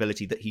and the amount of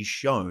ability that he's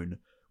shown,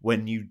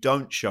 when you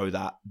don't show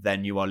that,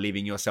 then you are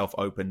leaving yourself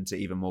open to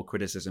even more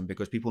criticism,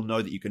 because people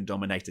know that you can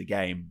dominate a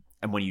game.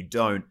 And when you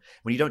don't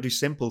do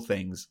simple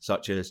things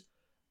such as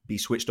be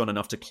switched on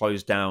enough to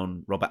close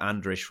down Robert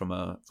Andrich from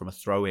a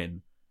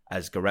throw-in,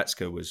 as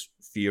Goretzka was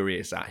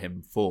furious at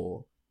him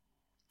for,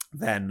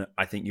 then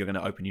I think you're going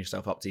to open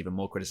yourself up to even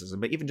more criticism.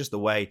 But even just the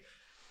way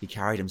he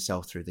carried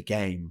himself through the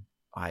game,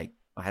 I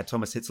had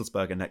Thomas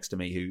Hitzelsberger next to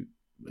me who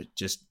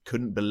just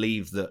couldn't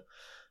believe that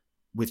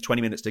with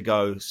 20 minutes to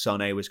go,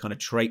 Sané was kind of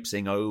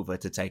traipsing over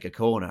to take a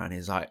corner, and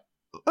he's like,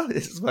 "Oh,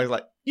 this is why." I was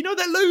like,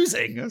 they're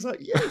losing. I was like,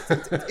 yes,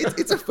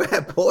 it's a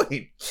fair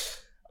point.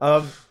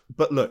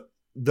 But look,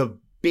 the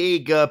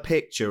bigger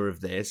picture of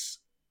this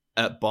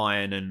at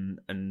Bayern,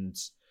 and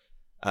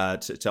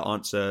to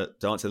answer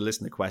the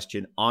listener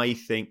question, I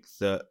think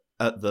that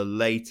at the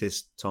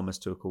latest, Thomas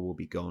Tuchel will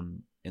be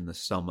gone in the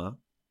summer.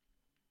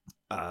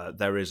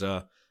 There is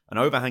an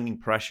overhanging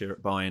pressure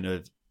at Bayern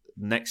of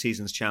next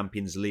season's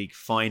Champions League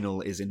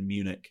final is in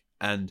Munich,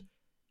 and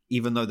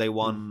even though they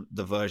won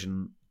the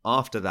version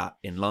after that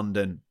in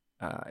London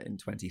in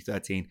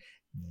 2013,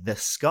 the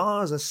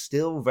scars are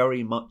still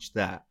very much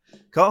there.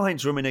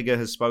 Karl-Heinz Rummenigge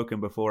has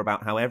spoken before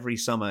about how every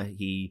summer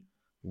he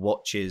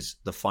watches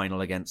the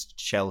final against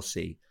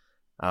Chelsea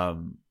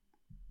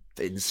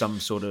in some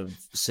sort of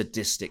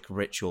sadistic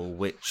ritual,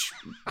 which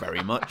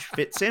very much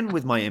fits in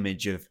with my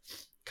image of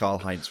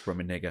Karl-Heinz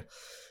Rummenigge.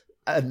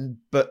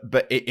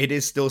 But it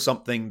is still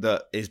something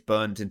that is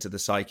burnt into the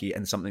psyche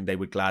and something they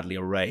would gladly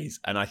erase.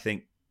 And I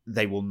think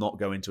they will not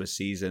go into a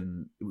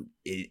season.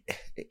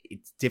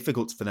 It's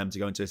difficult for them to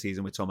go into a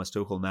season with Thomas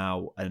Tuchel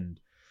now and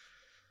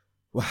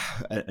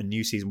a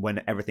new season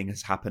when everything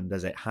has happened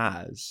as it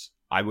has.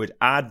 I would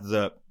add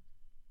that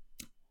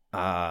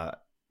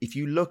if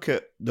you look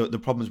at the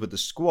problems with the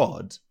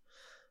squad,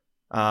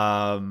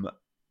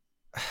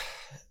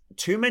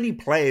 too many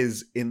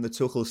players in the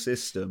Tuchel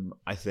system,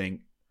 I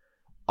think,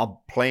 are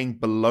playing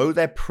below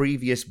their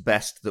previous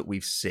best that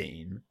we've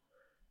seen.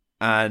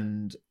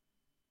 And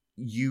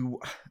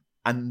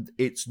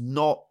it's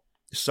not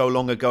so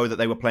long ago that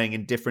they were playing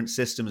in different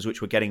systems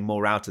which were getting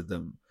more out of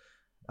them.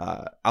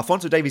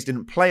 Alphonso Davies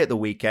didn't play at the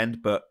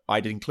weekend, but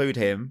I'd include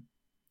him.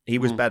 He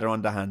was better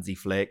under Hansi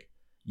Flick.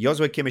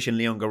 Joshua Kimmich and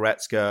Leon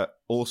Goretzka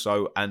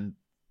also, and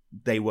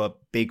they were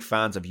big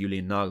fans of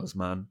Julian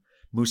Nagelsmann.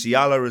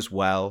 Musiala as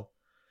well.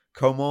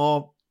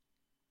 Coman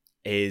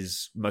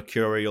is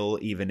mercurial,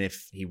 even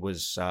if he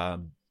was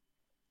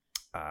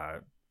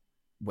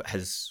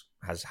has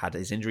had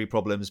his injury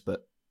problems,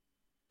 but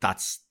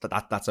that's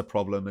a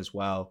problem as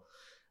well,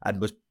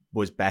 and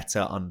was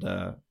better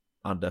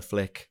under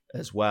Flick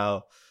as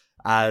well,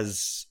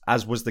 as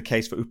was the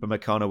case for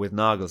Upamecano with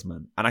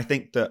Nagelsmann. And I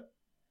think that,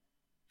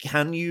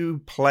 can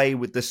you play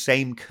with the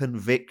same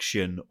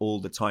conviction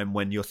all the time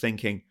when you're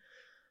thinking,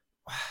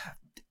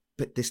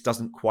 but this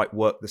doesn't quite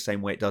work the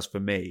same way it does for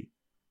me?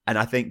 And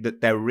I think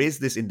that there is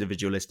this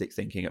individualistic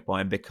thinking at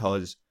Bayern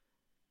because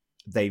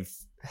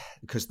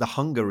the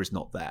hunger is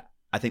not there.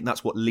 I think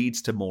that's what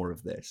leads to more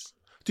of this.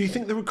 Do you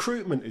think the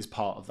recruitment is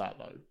part of that,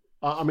 though?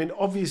 I mean,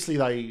 obviously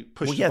they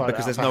pushed the boat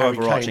because out there's for no Harry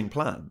overarching Kane.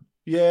 plan.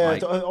 Yeah,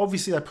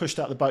 obviously they pushed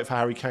out the boat for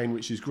Harry Kane,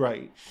 which is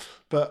great.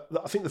 But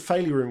I think the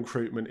failure in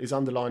recruitment is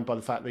underlined by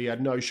the fact that he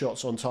had no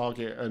shots on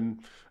target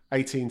and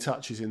 18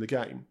 touches in the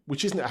game,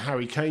 which isn't a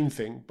Harry Kane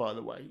thing, by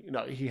the way. You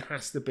know, he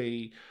has to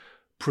be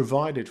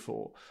provided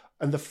for.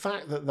 And the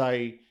fact that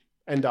they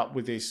end up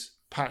with this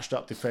patched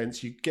up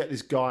defence, you get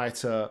this guy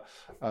to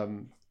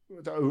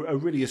a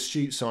really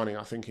astute signing,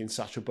 I think, in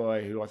Sacha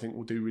Boey, who I think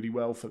will do really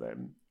well for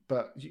them.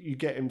 But you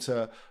get him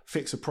to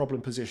fix a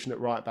problem position at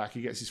right back.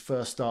 He gets his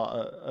first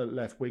start at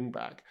left wing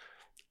back.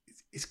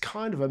 It's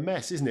kind of a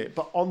mess, isn't it?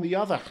 But on the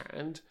other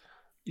hand,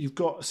 you've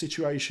got a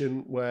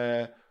situation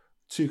where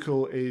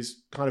Tuchel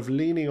is kind of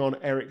leaning on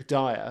Eric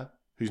Dyer,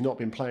 who's not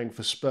been playing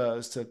for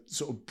Spurs, to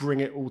sort of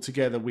bring it all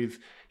together with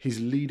his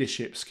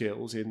leadership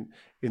skills in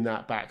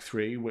that back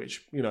three,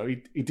 which, you know,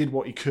 he did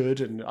what he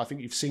could. And I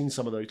think you've seen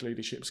some of those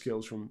leadership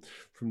skills from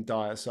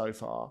Dyer so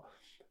far.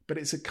 But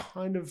it's a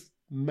kind of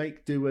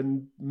make do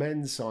and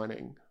mend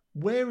signing.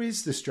 Where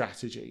is the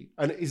strategy?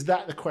 And is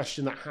that the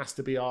question that has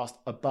to be asked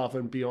above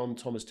and beyond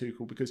Thomas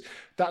Tuchel? Because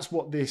that's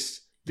what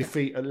this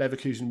defeat at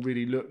Leverkusen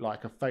really looked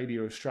like, a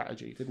failure of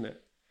strategy, didn't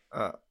it?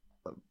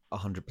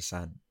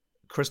 100%.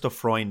 Christoph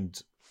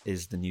Freund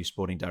is the new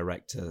sporting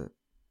director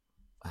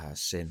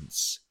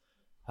since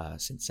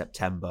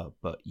September,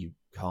 but you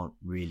can't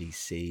really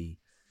see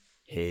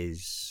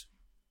his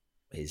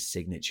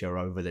signature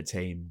over the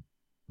team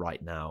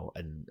right now,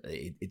 and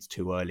it's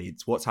too early.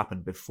 It's what's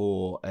happened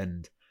before,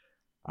 and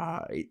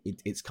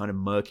it's kind of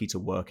murky to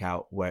work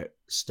out where it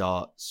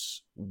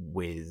starts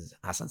with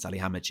Hasan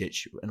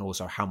Salihamidzic, and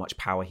also how much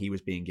power he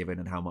was being given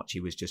and how much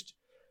he was just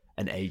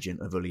an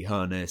agent of Uli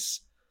Hoeneß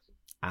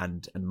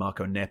and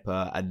Marco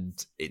Neppe,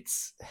 and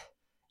it's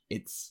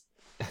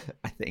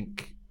I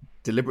think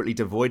deliberately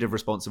devoid of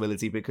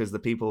responsibility, because the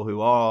people who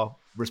are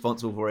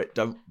responsible for it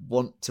don't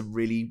want to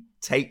really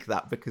take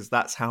that, because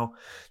that's how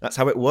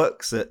it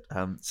works at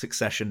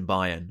Succession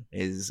Bayern,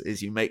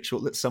 is you make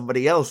sure that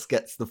somebody else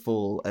gets the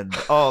fall, and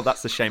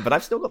that's a shame, but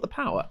I've still got the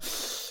power.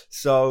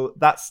 So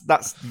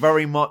that's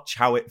very much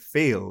how it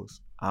feels,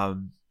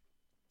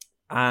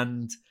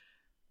 and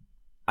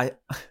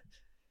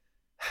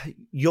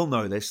you'll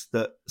know this,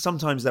 that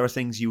sometimes there are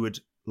things you would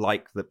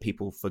like that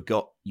people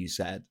forgot you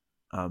said,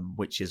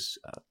 which is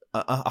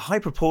a high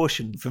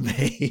proportion for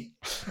me.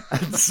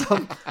 and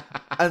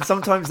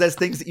sometimes there's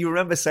things that you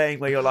remember saying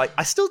where you're like,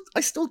 I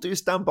still do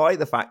stand by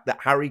the fact that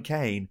Harry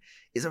Kane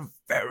is a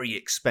very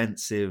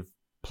expensive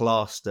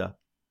plaster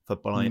for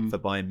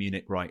Bayern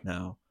Munich right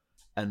now,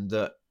 and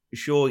that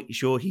sure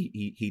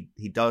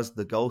he does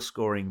the goal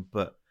scoring,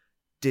 but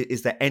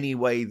is there any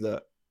way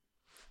that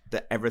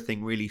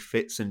everything really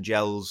fits and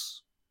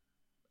gels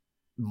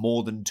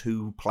more than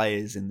two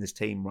players in this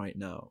team right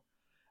now,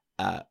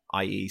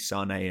 i.e.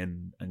 Sané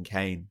and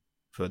Kane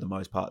for the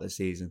most part of the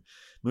season?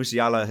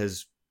 Musiala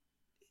has,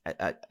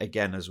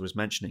 again, as was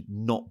mentioning,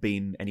 not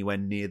been anywhere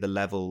near the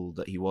level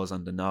that he was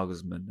under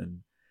Nagelsmann,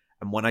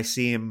 and when I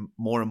see him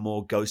more and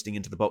more ghosting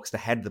into the box to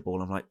head the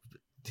ball, I'm like,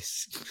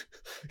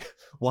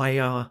 why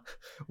are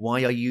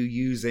you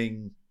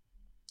using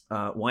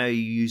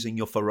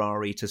your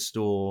Ferrari to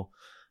store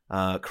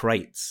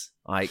crates?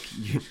 Like,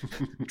 you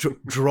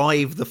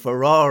drive the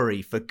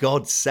Ferrari, for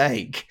God's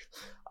sake.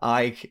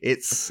 Like,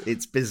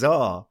 it's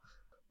bizarre.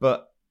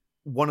 But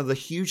one of the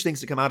huge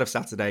things to come out of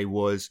Saturday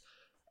was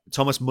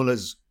Thomas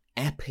Muller's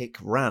epic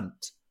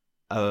rant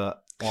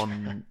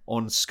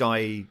on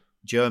Sky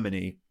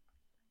Germany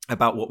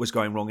about what was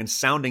going wrong and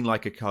sounding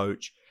like a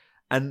coach.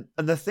 And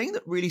the thing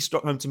that really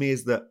struck home to me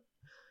is that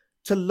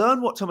to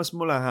learn what Thomas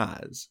Muller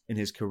has in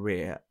his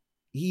career,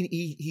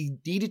 he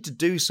needed to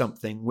do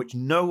something which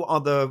no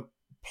other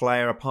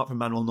player apart from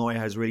Manuel Neuer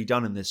has really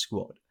done in this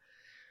squad.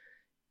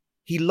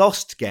 He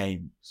lost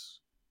games,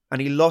 and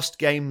he lost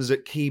games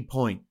at key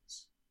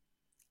points.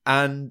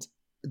 And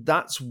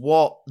that's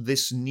what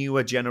this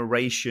newer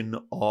generation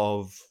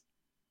of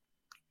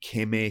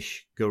Kimmich,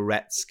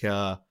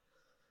 Goretzka,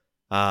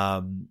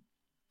 Sané,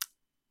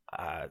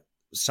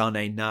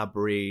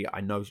 Gnabry,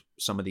 I know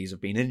some of these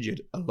have been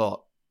injured a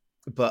lot,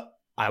 but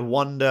I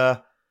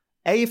wonder,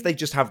 A, if they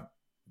just have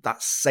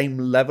that same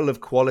level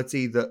of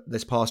quality that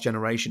this past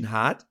generation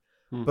had,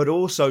 but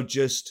also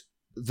just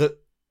the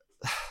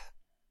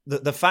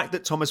fact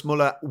that Thomas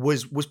Muller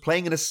was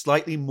playing in a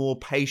slightly more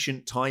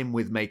patient time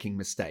with making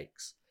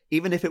mistakes,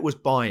 even if it was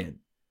Bayern.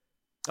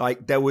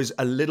 Like, there was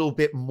a little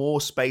bit more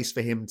space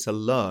for him to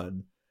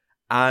learn,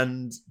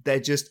 and there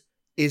just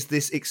is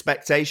this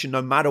expectation,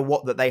 no matter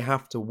what, that they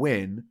have to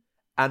win.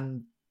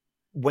 And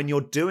when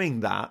you're doing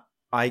that,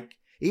 like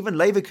even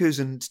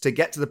Leverkusen, to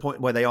get to the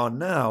point where they are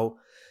now,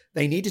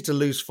 they needed to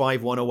lose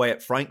 5-1 away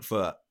at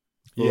Frankfurt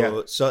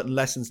for certain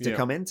lessons to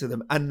come into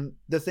them. And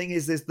the thing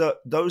is that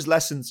those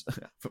lessons,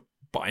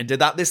 Bayern did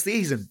that this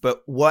season,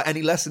 but were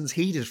any lessons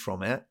heeded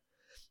from it?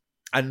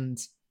 And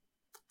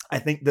I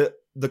think that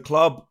the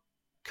club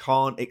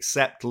can't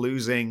accept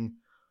losing.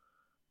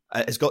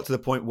 It's got to the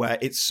point where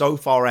it's so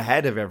far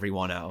ahead of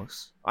everyone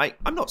else.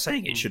 I'm not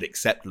saying it should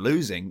accept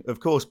losing,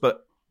 of course,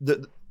 but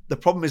the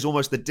problem is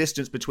almost the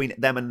distance between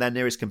them and their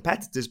nearest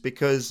competitors,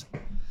 because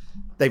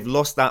they've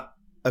lost that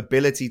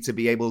ability to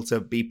be able to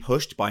be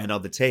pushed by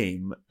another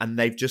team, and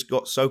they've just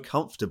got so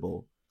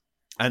comfortable.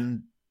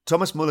 And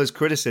Thomas Muller's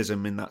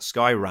criticism in that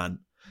Sky rant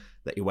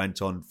that he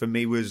went on, for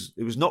me, it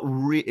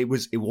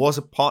was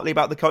partly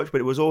about the coach,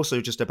 but it was also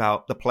just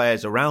about the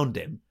players around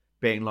him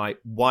being like,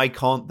 why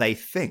can't they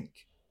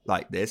think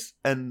like this?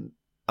 And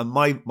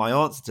my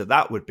answer to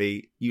that would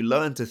be, you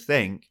learn to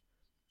think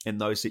in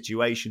those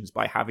situations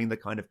by having the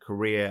kind of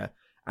career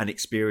and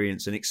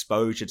experience and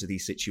exposure to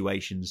these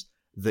situations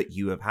that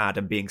you have had,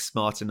 and being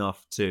smart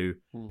enough to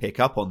pick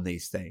up on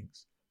these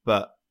things.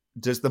 But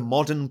does the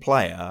modern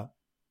player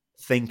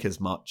think as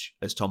much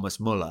as Thomas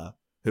Muller,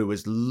 who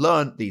has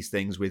learnt these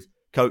things with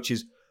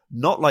coaches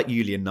not like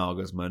Julian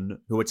Nagelsmann,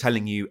 who are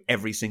telling you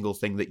every single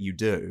thing that you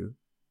do?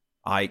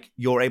 Like,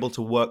 you're able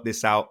to work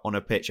this out on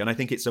a pitch. And I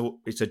think it's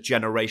a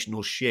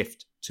generational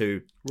shift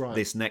to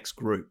this next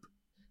group.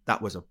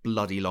 That was a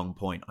bloody long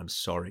point. I'm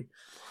sorry.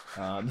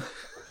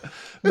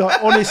 No,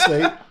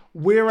 honestly,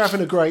 we're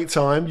having a great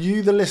time.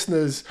 You, the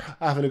listeners,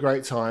 are having a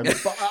great time.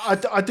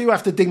 But I do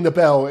have to ding the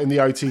bell in the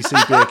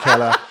OTC beer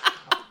keller.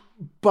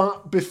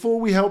 But before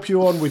we help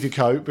you on with your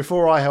coat,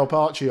 before I help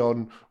Archie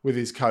on with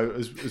his coat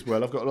as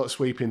well, I've got a lot of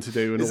sweeping to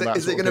do and all that.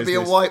 Is it going to be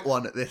a white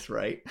one at this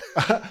rate?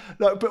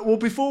 No, but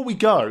before we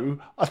go,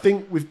 I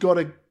think we've got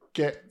to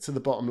get to the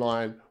bottom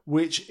line,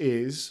 which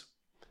is,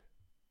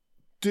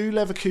 do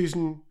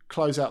Leverkusen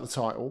close out the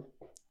title?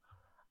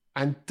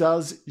 And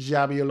does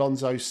Xabi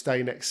Alonso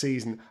stay next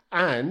season?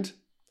 And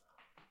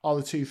are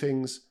the two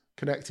things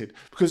connected?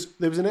 Because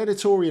there was an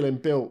editorial in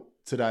Bild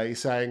today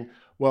saying,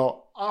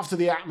 well, after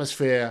the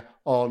atmosphere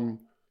on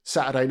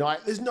Saturday night,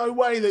 there's no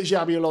way that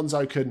Xabi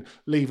Alonso can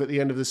leave at the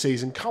end of the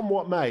season, come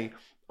what may.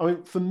 I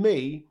mean, for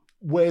me,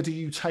 where do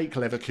you take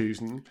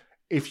Leverkusen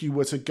if you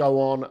were to go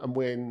on and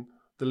win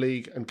the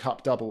league and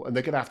cup double? And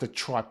they're going to have to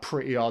try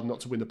pretty hard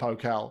not to win the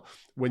Pokal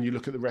when you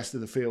look at the rest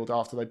of the field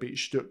after they beat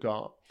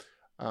Stuttgart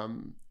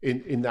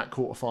in that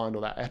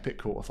quarterfinal, that epic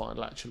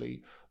quarterfinal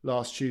actually,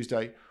 last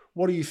Tuesday.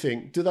 What do you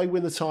think? Do they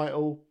win the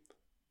title?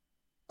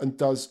 And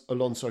does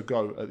Alonso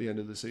go at the end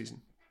of the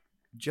season?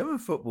 German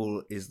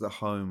football is the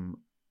home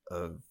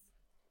of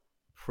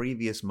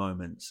previous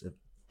moments of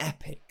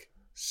epic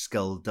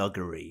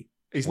skullduggery.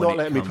 He's not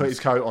letting me put his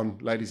coat on,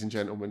 ladies and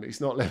gentlemen.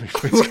 He's not letting me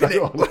put his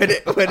coat on.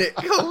 When it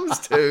comes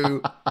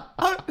to...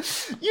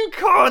 You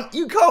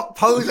can't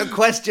pose a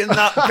question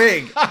that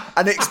big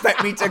and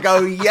expect me to go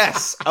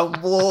yes and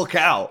walk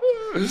out.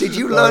 Did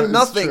you learn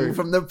nothing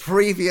from the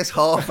previous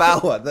half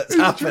hour that's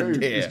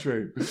happened here? It's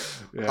true.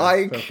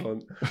 Yeah,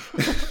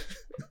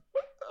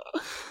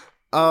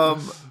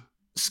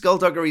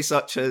 skullduggery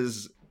such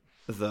as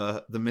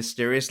the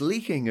mysterious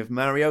leaking of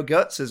Mario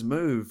Götze's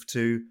move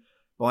to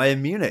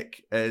Bayern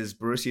Munich as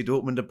Borussia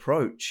Dortmund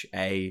approach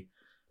a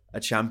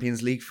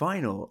Champions League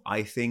final.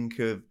 I think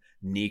of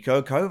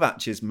Niko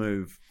Kovac's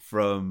move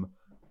from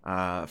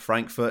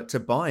Frankfurt to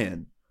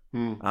Bayern.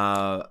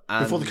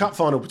 Before the cup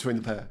final between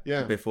the pair.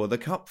 Yeah. Before the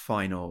cup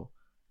final.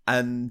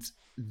 And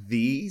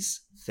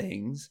these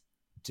things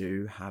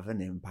do have an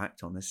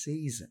impact on a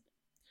season.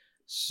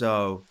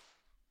 So,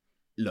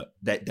 look,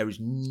 there is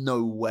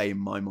no way in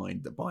my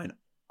mind that Bayern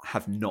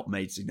have not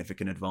made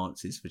significant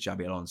advances for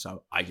Xabi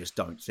Alonso. I just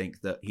don't think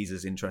that he's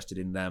as interested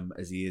in them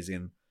as he is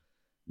in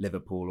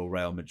Liverpool or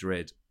Real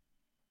Madrid.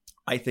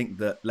 I think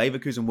that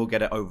Leverkusen will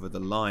get it over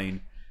the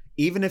line,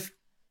 even if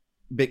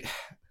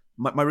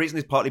My reason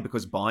is partly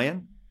because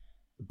Bayern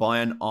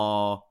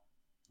are,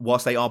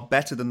 whilst they are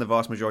better than the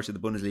vast majority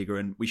of the Bundesliga,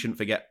 and we shouldn't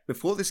forget,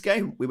 before this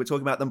game, we were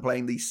talking about them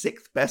playing the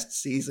 6th best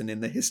season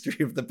in the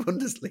history of the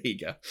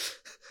Bundesliga,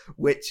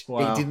 which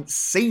it didn't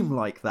seem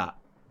like that,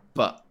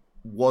 but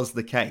was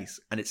the case,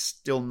 and it's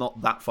still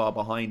not that far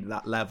behind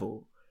that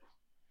level.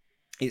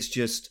 It's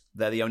just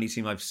they're the only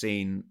team I've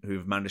seen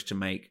who've managed to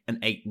make an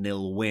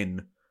 8-0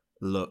 win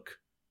look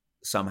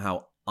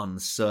somehow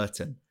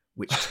uncertain,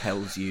 which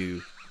tells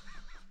you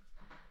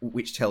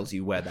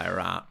where they're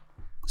at.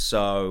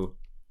 So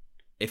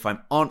if I'm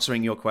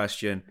answering your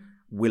question,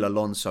 will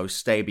Alonso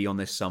stay beyond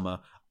this summer?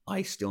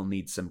 I still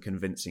need some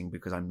convincing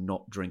because I'm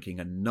not drinking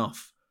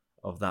enough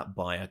of that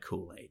Bayer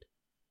Kool-Aid.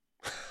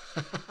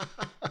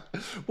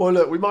 Well,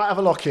 look, we might have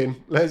a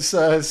lock-in. Let's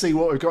see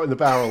what we've got in the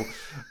barrel.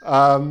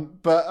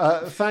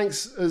 But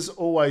thanks, as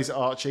always,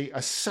 Archie.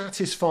 A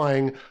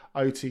satisfying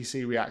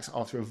OTC reacts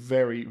after a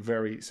very,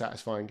 very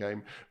satisfying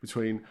game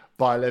between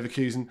Bayer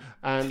Leverkusen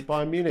and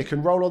Bayern Munich,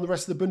 and roll on the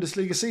rest of the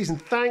Bundesliga season.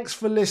 Thanks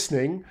for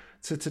listening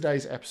to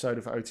today's episode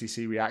of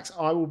OTC Reacts.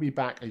 I will be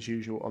back, as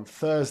usual, on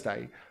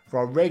Thursday for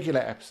our regular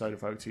episode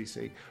of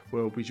OTC.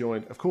 We'll be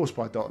joined, of course,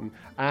 by Dotton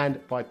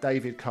and by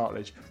David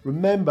Cartledge.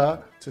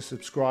 Remember to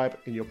subscribe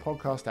in your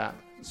podcast app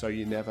so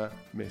you never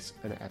miss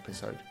an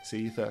episode.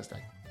 See you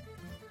Thursday.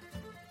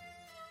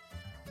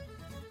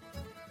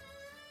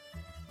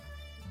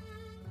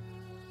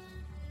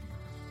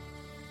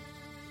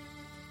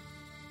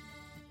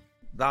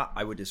 That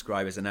I would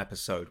describe as an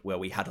episode where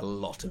we had a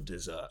lot of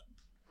dessert.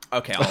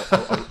 Okay,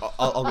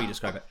 I'll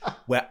re-describe it.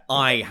 Where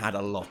I had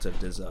a lot of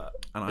dessert,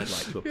 and I'd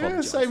like to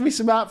apologise. Yeah, save me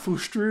some apple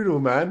strudel,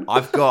 man.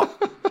 I've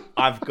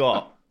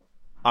got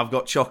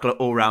chocolate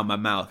all around my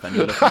mouth, and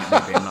you're looking at me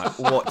being like,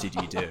 "What did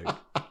you do?"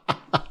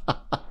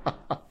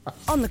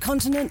 On the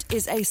Continent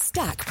is a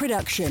Stack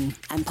production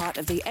and part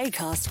of the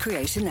Acast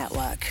Creator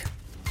Network.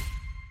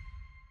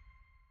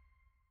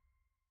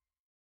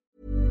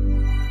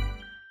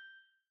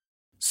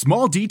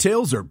 Small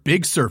details are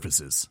big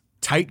surfaces.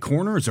 Tight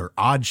corners are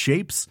odd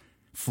shapes.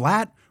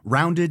 Flat,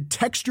 rounded,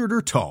 textured,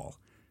 or tall.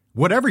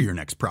 Whatever your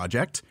next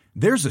project,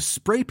 there's a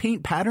spray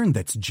paint pattern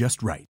that's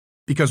just right.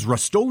 Because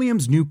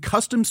Rust-Oleum's new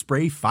Custom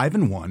Spray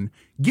 5-in-1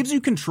 gives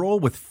you control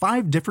with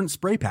 5 different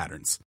spray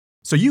patterns.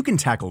 So you can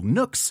tackle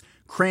nooks,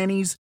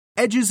 crannies,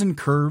 edges, and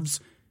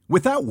curves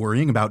without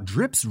worrying about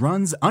drips,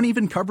 runs,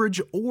 uneven coverage,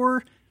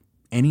 or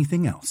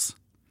anything else.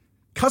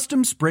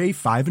 Custom Spray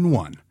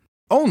 5-in-1.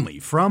 Only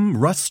from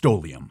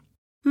Rust-Oleum.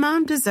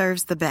 Mom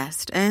deserves the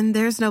best, and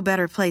there's no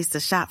better place to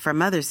shop for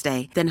Mother's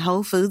Day than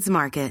Whole Foods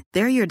Market.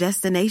 They're your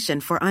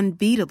destination for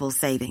unbeatable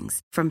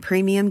savings, from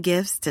premium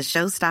gifts to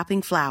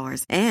show-stopping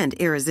flowers and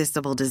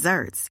irresistible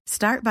desserts.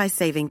 Start by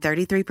saving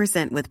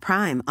 33% with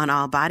Prime on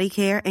all body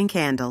care and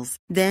candles.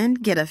 Then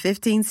get a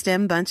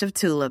 15-stem bunch of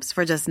tulips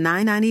for just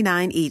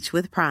 $9.99 each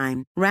with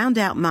Prime. Round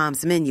out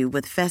Mom's menu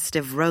with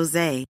festive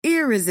rosé,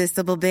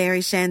 irresistible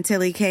berry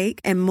chantilly cake,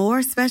 and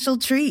more special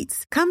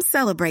treats. Come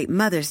celebrate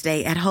Mother's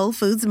Day at Whole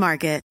Foods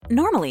Market.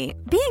 Normally,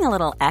 being a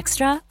little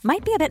extra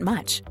might be a bit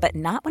much, but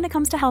not when it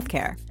comes to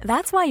healthcare.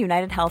 That's why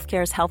United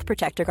Healthcare's Health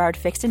Protector Guard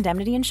fixed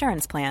indemnity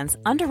insurance plans,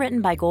 underwritten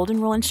by Golden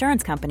Rule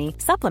Insurance Company,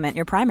 supplement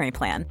your primary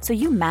plan so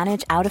you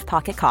manage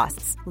out-of-pocket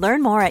costs.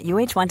 Learn more at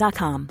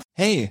uh1.com.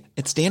 Hey,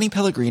 it's Danny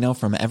Pellegrino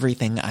from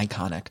Everything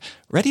Iconic.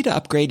 Ready to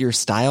upgrade your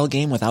style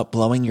game without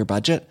blowing your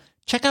budget?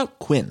 Check out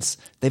Quince.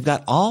 They've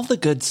got all the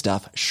good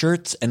stuff,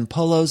 shirts and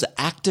polos,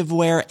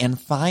 activewear,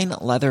 and fine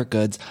leather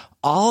goods,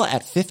 all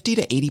at 50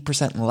 to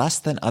 80% less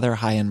than other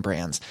high-end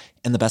brands.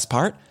 And the best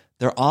part?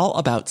 They're all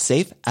about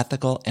safe,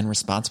 ethical, and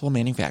responsible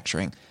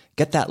manufacturing.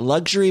 Get that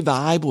luxury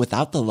vibe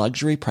without the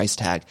luxury price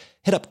tag.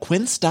 Hit up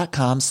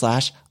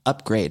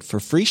quince.com/upgrade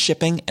for free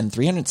shipping and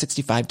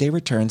 365-day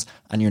returns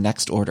on your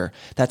next order.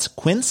 That's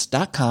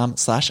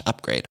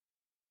quince.com/upgrade.